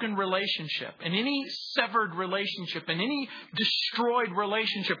broken relationship, in any severed relationship, in any destroyed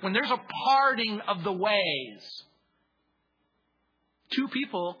relationship, when there's a parting of the ways, two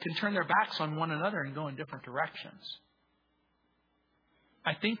people can turn their backs on one another and go in different directions.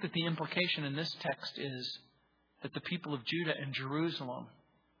 I think that the implication in this text is that the people of Judah and Jerusalem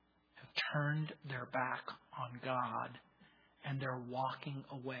have turned their back on God. And they're walking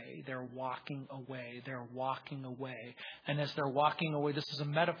away. They're walking away. They're walking away. And as they're walking away, this is a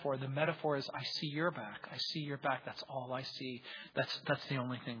metaphor. The metaphor is, I see your back. I see your back. That's all I see. That's the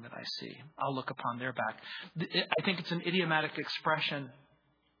only thing that I see. I'll look upon their back. I think it's an idiomatic expression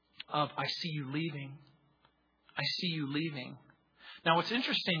of, I see you leaving. I see you leaving. Now, what's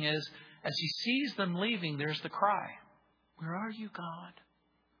interesting is, as he sees them leaving, there's the cry. Where are you, God?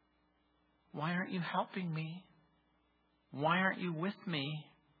 Why aren't you helping me? Why aren't you with me?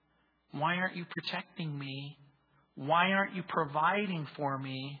 Why aren't you protecting me? Why aren't you providing for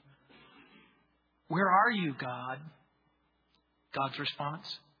me? Where are you, God? God's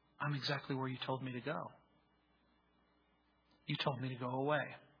response, I'm exactly where you told me to go. You told me to go away.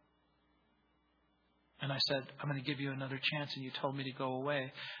 And I said, I'm going to give you another chance. And you told me to go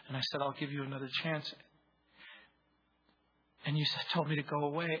away. And I said, I'll give you another chance. And you told me to go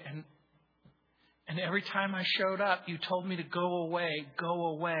away. And every time I showed up, you told me to go away, go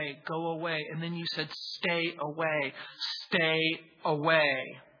away, go away. And then you said, stay away, stay away.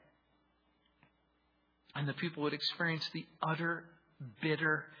 And the people would experience the utter,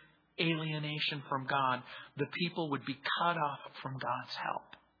 bitter alienation from God. The people would be cut off from God's help.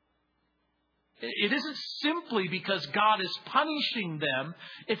 It isn't simply because God is punishing them.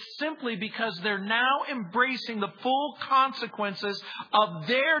 It's simply because they're now embracing the full consequences of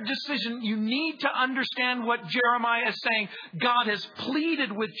their decision. You need to understand what Jeremiah is saying. God has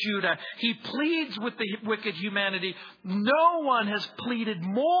pleaded with Judah. He pleads with the wicked humanity. No one has pleaded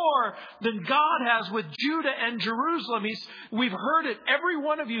more than God has with Judah and Jerusalem. We've heard it. Every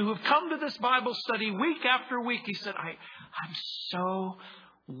one of you who've come to this Bible study week after week, he said, I'm so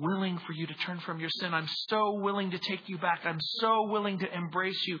willing for you to turn from your sin. I'm so willing to take you back. I'm so willing to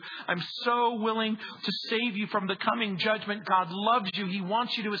embrace you. I'm so willing to save you from the coming judgment. God loves you. He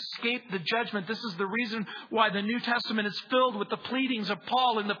wants you to escape the judgment. This is the reason why the New Testament is filled with the pleadings of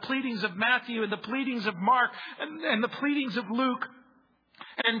Paul and the pleadings of Matthew and the pleadings of Mark and the pleadings of Luke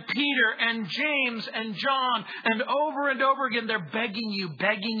and Peter and James and John. And over again, they're begging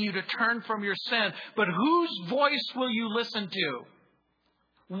you to turn from your sin. But whose voice will you listen to?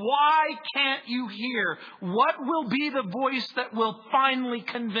 Why can't you hear? What will be the voice that will finally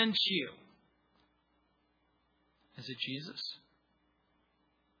convince you? Is it Jesus?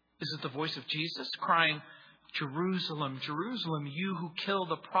 Is it the voice of Jesus crying, Jerusalem, Jerusalem, you who kill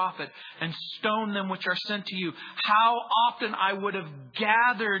the prophet and stone them which are sent to you? How often I would have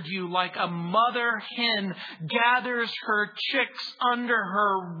gathered you like a mother hen gathers her chicks under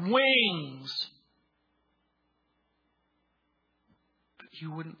her wings. You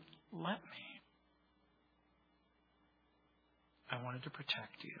wouldn't let me. I wanted to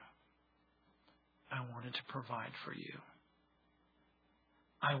protect you. I wanted to provide for you.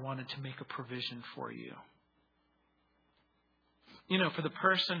 I wanted to make a provision for you. You know, for the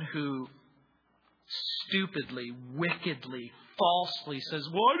person who stupidly, wickedly, falsely says,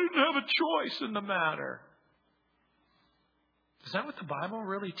 well, I didn't have a choice in the matter. Is that what the Bible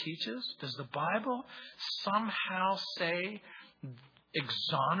really teaches? Does the Bible somehow say,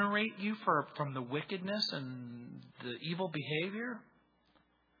 exonerate you from the wickedness and the evil behavior?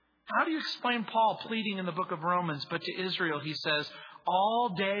 How do you explain Paul pleading in the book of Romans, but to Israel he says,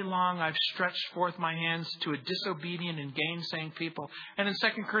 all day long I've stretched forth my hands to a disobedient and gainsaying people. And in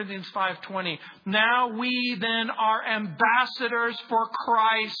 2 Corinthians 5:20, now we then are ambassadors for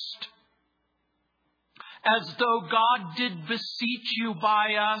Christ, as though God did beseech you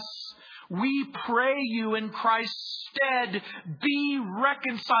by us. We pray you in Christ's stead, be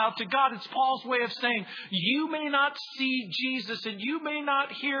reconciled to God. It's Paul's way of saying, you may not see Jesus and you may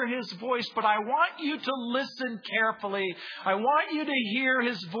not hear his voice, but I want you to listen carefully. I want you to hear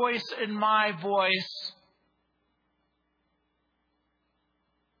his voice and my voice.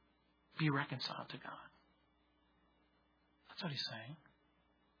 Be reconciled to God. That's what he's saying.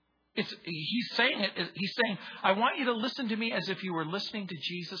 He's saying, I want you to listen to me as if you were listening to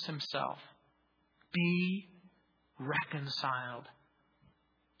Jesus himself. Be reconciled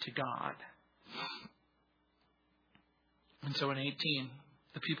to God. And so in 18,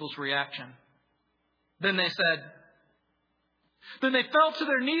 the people's reaction. Then they fell to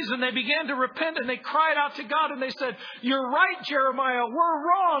their knees and they began to repent and they cried out to God and they said, "You're right, Jeremiah, we're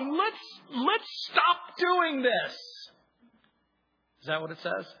wrong. Let's stop doing this." Is that what it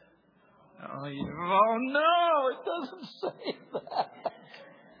says? Oh no, it doesn't say that.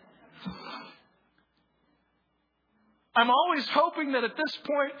 I'm always hoping that at this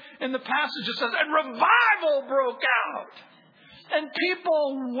point in the passage it says, "And revival broke out. And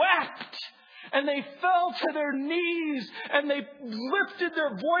people wept. And they fell to their knees and they lifted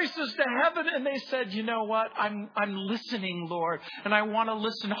their voices to heaven and they said, you know what? I'm listening, Lord. And I want to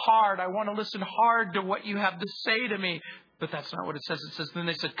listen hard. I want to listen hard to what you have to say to me." But that's not what it says. It says, then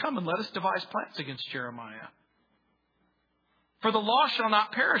they said, "Come and let us devise plans against Jeremiah. For the law shall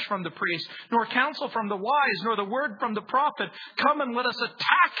not perish from the priest, nor counsel from the wise, nor the word from the prophet. Come and let us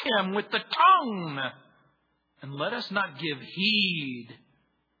attack him with the tongue. And let us not give heed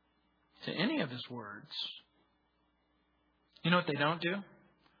to any of his words." You know what they don't do?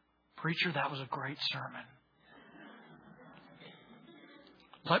 "Preacher, that was a great sermon.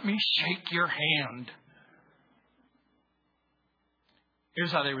 Let me shake your hand."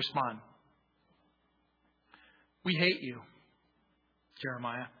 Here's how they respond. "We hate you,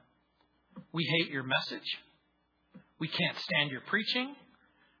 Jeremiah. We hate your message. We can't stand your preaching.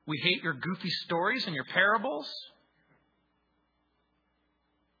 We hate your goofy stories and your parables."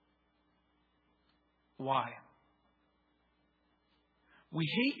 Why? We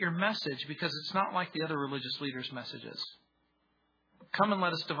hate your message because it's not like the other religious leaders' messages. "Come and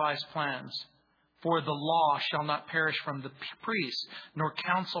let us devise plans. For the law shall not perish from the priest, nor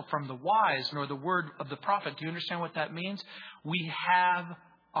counsel from the wise, nor the word of the prophet." Do you understand what that means? We have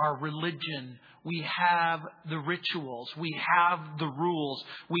our religion. We have the rituals. We have the rules.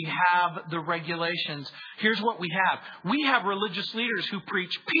 We have the regulations. Here's what we have. We have religious leaders who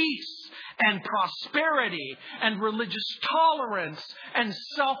preach peace and prosperity and religious tolerance and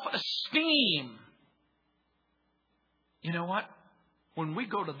self-esteem. You know what? When we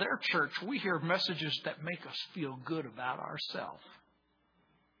go to their church, we hear messages that make us feel good about ourselves.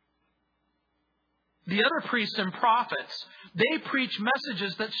 The other priests and prophets, they preach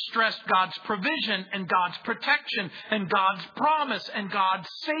messages that stress God's provision and God's protection and God's promise and God's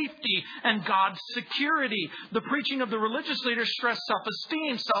safety and God's security. The preaching of the religious leaders stressed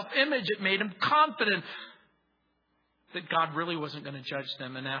self-esteem, self-image. It made them confident that God really wasn't going to judge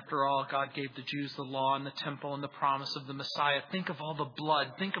them. And after all, God gave the Jews the law and the temple and the promise of the Messiah. Think of all the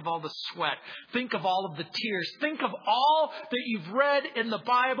blood. Think of all the sweat. Think of all of the tears. Think of all that you've read in the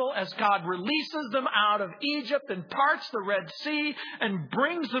Bible as God releases them out of Egypt and parts the Red Sea and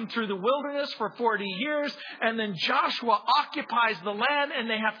brings them through the wilderness for 40 years. And then Joshua occupies the land and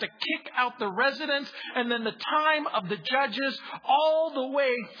they have to kick out the residents. And then the time of the judges all the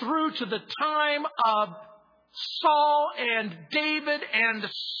way through to the time of Saul and David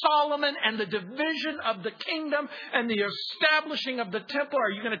and Solomon and the division of the kingdom and the establishing of the temple. Are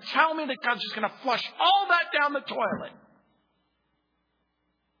you going to tell me that God's just going to flush all that down the toilet?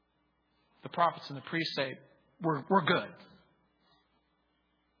 The prophets and the priests say, we're good.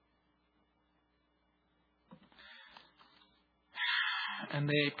 And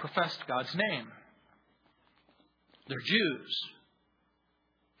they professed God's name. They're Jews.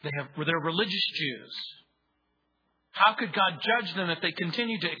 They're religious Jews. How could God judge them if they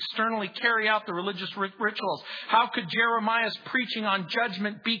continue to externally carry out the religious rituals? How could Jeremiah's preaching on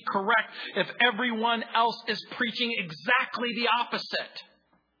judgment be correct if everyone else is preaching exactly the opposite?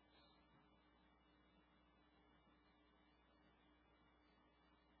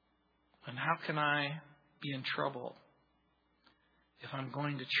 And how can I be in trouble if I'm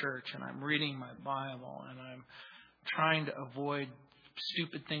going to church and I'm reading my Bible and I'm trying to avoid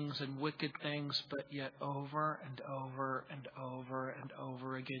stupid things and wicked things, but yet over and over and over and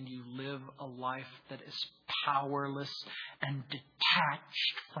over again you live a life that is powerless and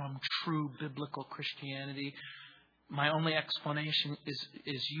detached from true biblical Christianity? My only explanation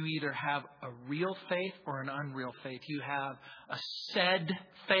is you either have a real faith or an unreal faith. You have a said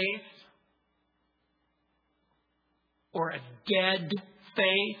faith or a dead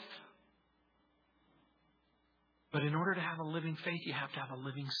faith. But in order to have a living faith, you have to have a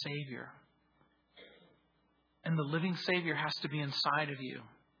living Savior. And the living Savior has to be inside of you.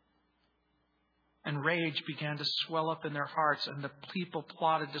 And rage began to swell up in their hearts, and the people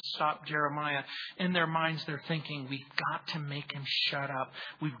plotted to stop Jeremiah. In their minds, they're thinking, we've got to make him shut up.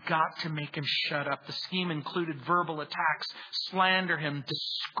 We've got to make him shut up. The scheme included verbal attacks, slander him,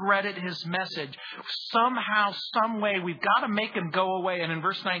 discredit his message. Somehow, some way, we've got to make him go away. And in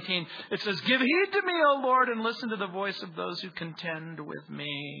verse 19, it says, "Give heed to me, O Lord, and listen to the voice of those who contend with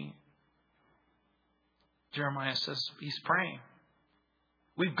me." Jeremiah says he's praying.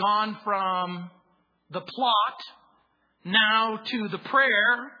 We've gone from the plot now to the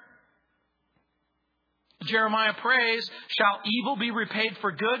prayer. Jeremiah prays, shall evil be repaid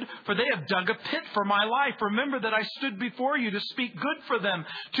for good? For they have dug a pit for my life. Remember that I stood before you to speak good for them,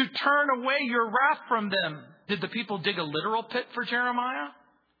 to turn away your wrath from them. Did the people dig a literal pit for Jeremiah?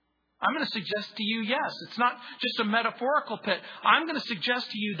 I'm going to suggest to you, yes. It's not just a metaphorical pit. I'm going to suggest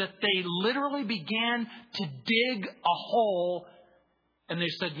to you that they literally began to dig a hole. And they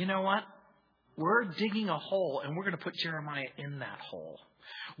said, you know what? We're digging a hole and we're going to put Jeremiah in that hole.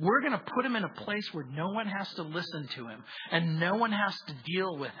 We're going to put him in a place where no one has to listen to him and no one has to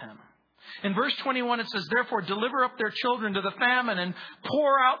deal with him. In verse 21, it says, therefore, deliver up their children to the famine and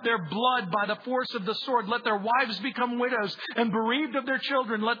pour out their blood by the force of the sword. Let their wives become widows and bereaved of their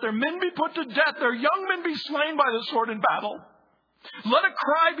children. Let their men be put to death, their young men be slain by the sword in battle. Let a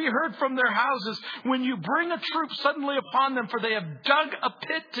cry be heard from their houses when you bring a troop suddenly upon them, for they have dug a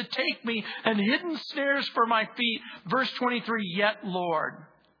pit to take me and hidden snares for my feet. Verse 23, yet, Lord,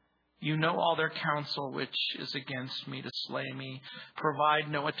 you know all their counsel which is against me to slay me. Provide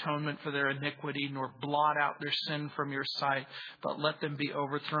no atonement for their iniquity, nor blot out their sin from your sight, but let them be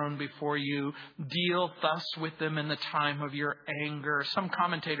overthrown before you. Deal thus with them in the time of your anger. Some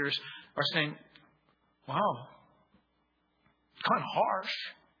commentators are saying, wow, kind of harsh,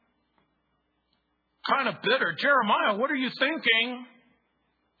 kind of bitter. Jeremiah, what are you thinking?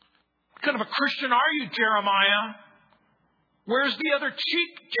 What kind of a Christian are you, Jeremiah? Where's the other cheek,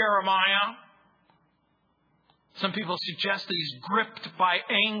 Jeremiah? Some people suggest that he's gripped by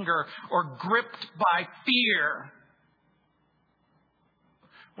anger or gripped by fear.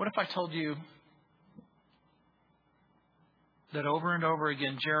 What if I told you that over and over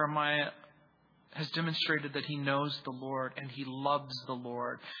again, Jeremiah has demonstrated that he knows the Lord and he loves the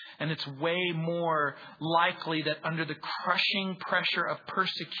Lord. And it's way more likely that under the crushing pressure of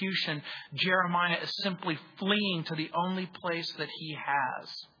persecution, Jeremiah is simply fleeing to the only place that he has,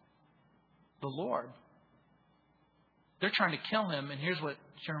 the Lord. They're trying to kill him, and here's what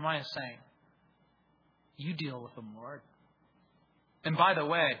Jeremiah is saying. You deal with them, Lord. And by the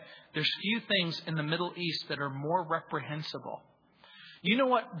way, there's few things in the Middle East that are more reprehensible. You know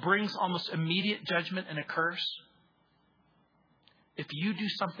what brings almost immediate judgment and a curse? If you do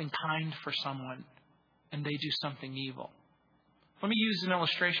something kind for someone and they do something evil. Let me use an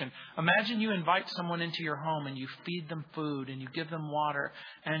illustration. Imagine you invite someone into your home and you feed them food and you give them water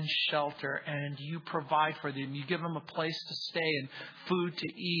and shelter and you provide for them. You give them a place to stay and food to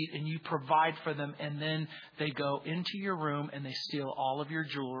eat and you provide for them, and then they go into your room and they steal all of your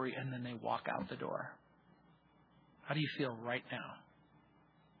jewelry and then they walk out the door. How do you feel right now?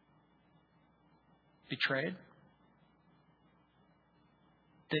 Betrayed?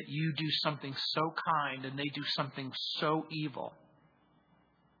 That you do something so kind and they do something so evil.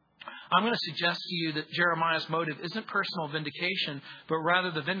 I'm going to suggest to you that Jeremiah's motive isn't personal vindication, but rather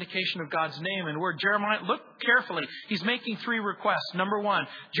the vindication of God's name. And where Jeremiah, look carefully, he's making three requests. Number one,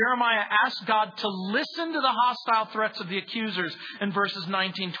 Jeremiah asked God to listen to the hostile threats of the accusers in verses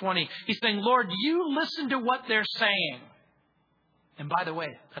 19-20. He's saying, Lord, you listen to what they're saying. And by the way,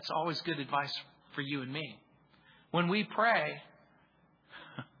 that's always good advice for you and me. When we pray,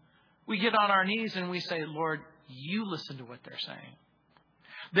 we get on our knees and we say, Lord, you listen to what they're saying.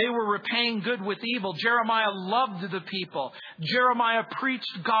 They were repaying good with evil. Jeremiah loved the people. Jeremiah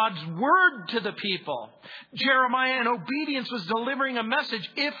preached God's word to the people. Jeremiah, in obedience, was delivering a message,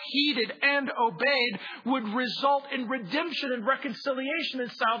 if heeded and obeyed, would result in redemption and reconciliation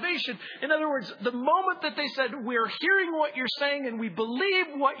and salvation. In other words, the moment that they said, we're hearing what you're saying and we believe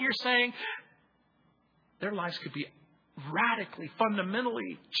what you're saying, their lives could be radically,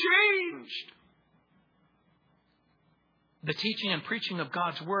 fundamentally changed. The teaching and preaching of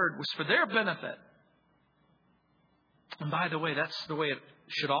God's word was for their benefit. And by the way, that's the way it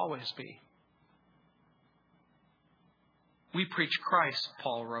should always be. We preach Christ,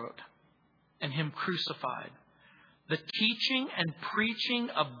 Paul wrote, and Him crucified. The teaching and preaching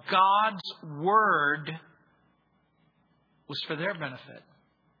of God's word was for their benefit.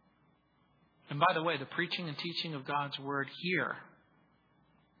 And by the way, the preaching and teaching of God's word here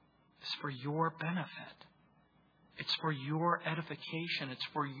is for your benefit. It's for your edification. It's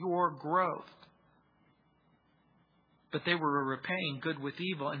for your growth. But they were repaying good with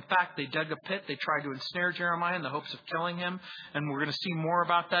evil. In fact, they dug a pit. They tried to ensnare Jeremiah in the hopes of killing him. And we're going to see more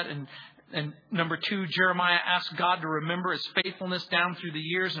about that. And number two, Jeremiah asked God to remember His faithfulness down through the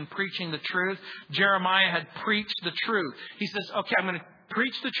years in preaching the truth. Jeremiah had preached the truth. He says, okay, I'm going to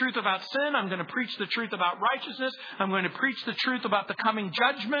preach the truth about sin. I'm going to preach the truth about righteousness. I'm going to preach the truth about the coming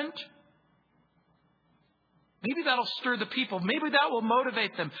judgment. Maybe that'll stir the people. Maybe that will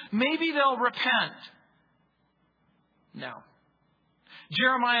motivate them. Maybe they'll repent. No.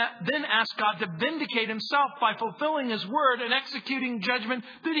 Jeremiah then asked God to vindicate himself by fulfilling his word and executing judgment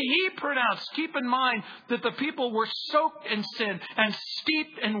that he pronounced. Keep in mind that the people were soaked in sin and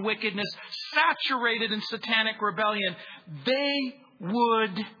steeped in wickedness, saturated in satanic rebellion. They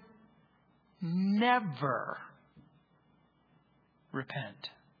would never repent.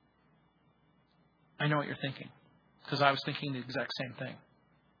 I know what you're thinking, because I was thinking the exact same thing.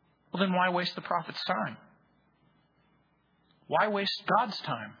 Well, then why waste the prophet's time? Why waste God's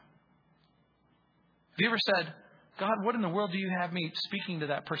time? Have you ever said, God, what in the world do you have me speaking to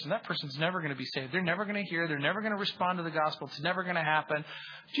that person? That person's never going to be saved. They're never going to hear. They're never going to respond to the gospel. It's never going to happen.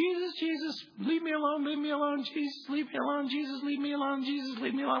 Jesus, Jesus, leave me alone, leave me alone. Jesus, leave me alone. Jesus, leave me alone. Jesus,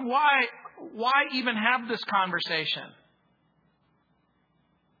 leave me alone. Why even have this conversation?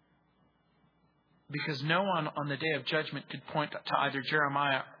 Because no one on the day of judgment could point to either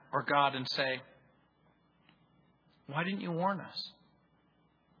Jeremiah or God and say, why didn't you warn us?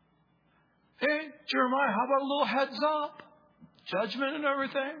 Hey, Jeremiah, how about a little heads up? Judgment and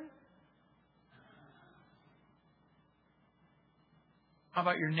everything. How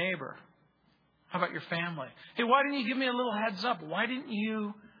about your neighbor? How about your family? Hey, why didn't you give me a little heads up? Why didn't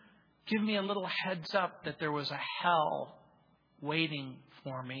you give me a little heads up that there was a hell waiting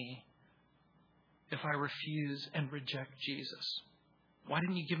for me if I refuse and reject Jesus? Why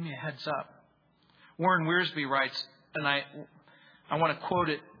didn't you give me a heads up? Warren Wiersbe writes, and I want to quote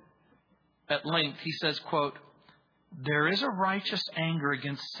it at length. He says, quote, "There is a righteous anger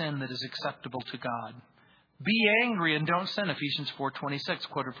against sin that is acceptable to God. Be angry and don't sin," Ephesians 4:26,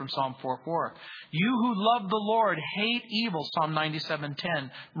 quoted from Psalm 4:4. "You who love the Lord hate evil," Psalm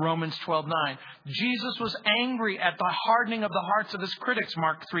 97:10, Romans 12:9. Jesus was angry at the hardening of the hearts of his critics,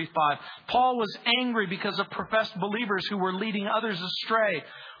 Mark 3:5. Paul was angry because of professed believers who were leading others astray.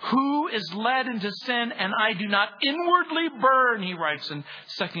 "Who is led into sin and I do not inwardly burn," he writes in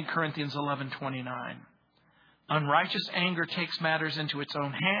 2 Corinthians 11:29. Unrighteous anger takes matters into its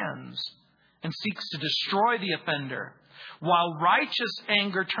own hands and seeks to destroy the offender, while righteous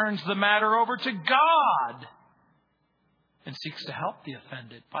anger turns the matter over to God and seeks to help the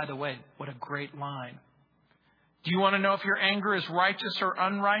offended. By the way, what a great line. Do you want to know if your anger is righteous or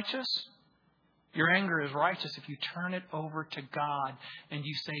unrighteous? Your anger is righteous if you turn it over to God and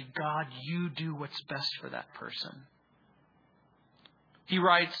you say, God, you do what's best for that person. He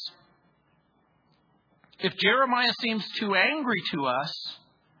writes, if Jeremiah seems too angry to us,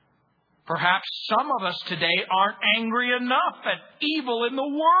 perhaps some of us today aren't angry enough at evil in the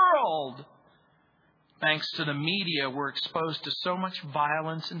world. Thanks to the media, we're exposed to so much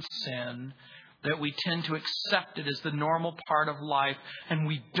violence and sin that we tend to accept it as the normal part of life, and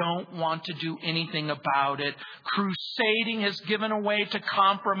we don't want to do anything about it. Crusading has given way to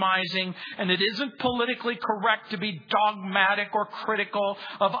compromising, and it isn't politically correct to be dogmatic or critical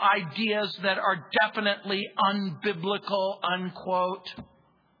of ideas that are definitely unbiblical, unquote.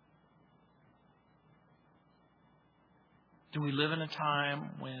 Do we live in a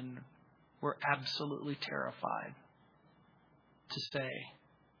time when we're absolutely terrified to say,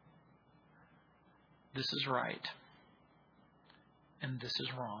 this is right and this is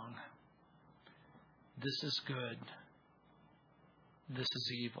wrong. This is good. This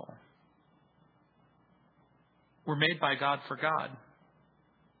is evil. We're made by God for God.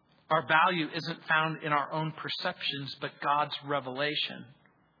 Our value isn't found in our own perceptions, but God's revelation.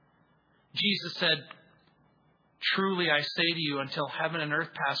 Jesus said, truly I say to you, until heaven and earth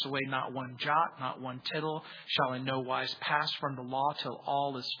pass away, not one jot, not one tittle shall in no wise pass from the law till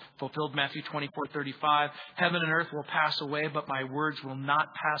all is fulfilled. Matthew 24:35. Heaven and earth will pass away, but my words will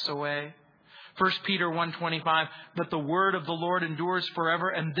not pass away. 1 Peter 1:25. But the word of the Lord endures forever,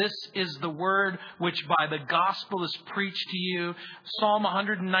 and this is the word which by the gospel is preached to you. Psalm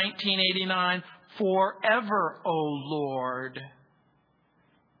 119:89. Forever, O Lord,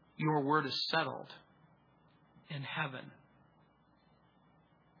 your word is settled in heaven.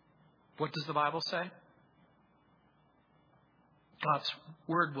 What does the Bible say? God's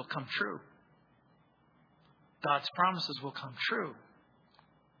word will come true. God's promises will come true.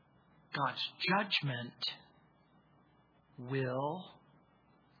 God's judgment will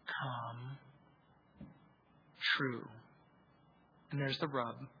come true. And there's the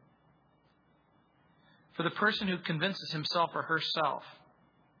rub. For the person who convinces himself or herself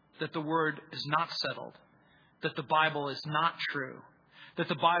that the word is not settled, that the Bible is not true, that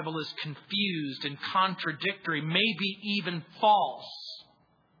the Bible is confused and contradictory, maybe even false.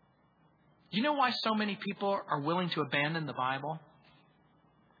 Do you know why so many people are willing to abandon the Bible?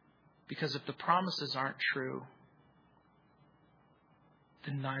 Because if the promises aren't true,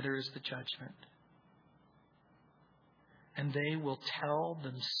 then neither is the judgment. And they will tell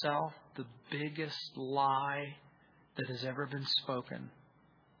themselves the biggest lie that has ever been spoken.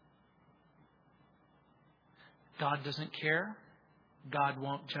 God doesn't care. God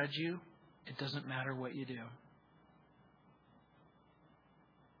won't judge you. It doesn't matter what you do.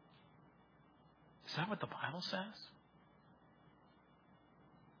 Is that what the Bible says?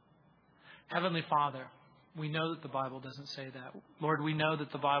 Heavenly Father, we know that the Bible doesn't say that. Lord, we know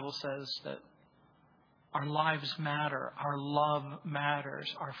that the Bible says that our lives matter, our love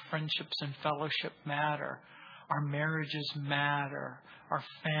matters, our friendships and fellowship matter, our marriages matter, our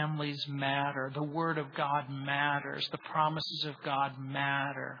families matter, the Word of God matters, the promises of God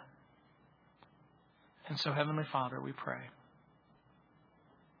matter. And so, Heavenly Father, we pray.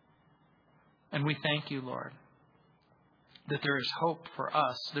 And we thank you, Lord, that there is hope for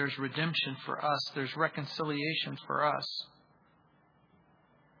us, there's redemption for us, there's reconciliation for us.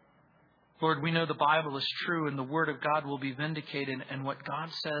 Lord, we know the Bible is true and the Word of God will be vindicated, and what God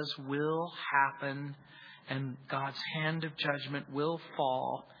says will happen, and God's hand of judgment will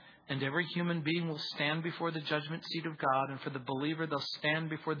fall, and every human being will stand before the judgment seat of God, and for the believer, they'll stand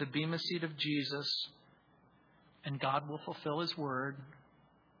before the bema seat of Jesus, and God will fulfill His Word.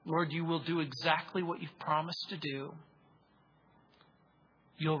 Lord, you will do exactly what you've promised to do.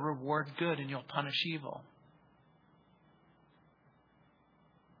 You'll reward good and you'll punish evil.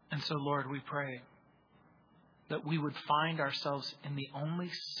 And so, Lord, we pray that we would find ourselves in the only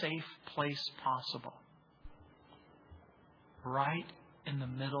safe place possible, right in the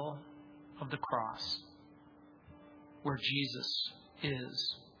middle of the cross, where Jesus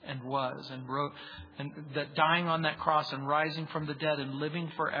is and was and wrote, and that dying on that cross and rising from the dead and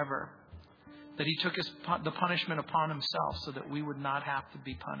living forever, that He took the punishment upon Himself so that we would not have to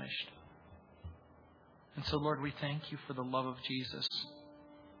be punished. And so, Lord, we thank you for the love of Jesus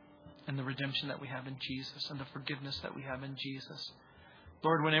and the redemption that we have in Jesus and the forgiveness that we have in Jesus.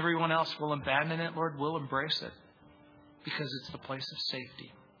 Lord, when everyone else will abandon it, Lord, we'll embrace it because it's the place of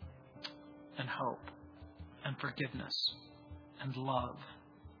safety and hope and forgiveness and love.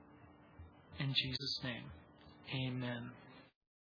 In Jesus' name, amen.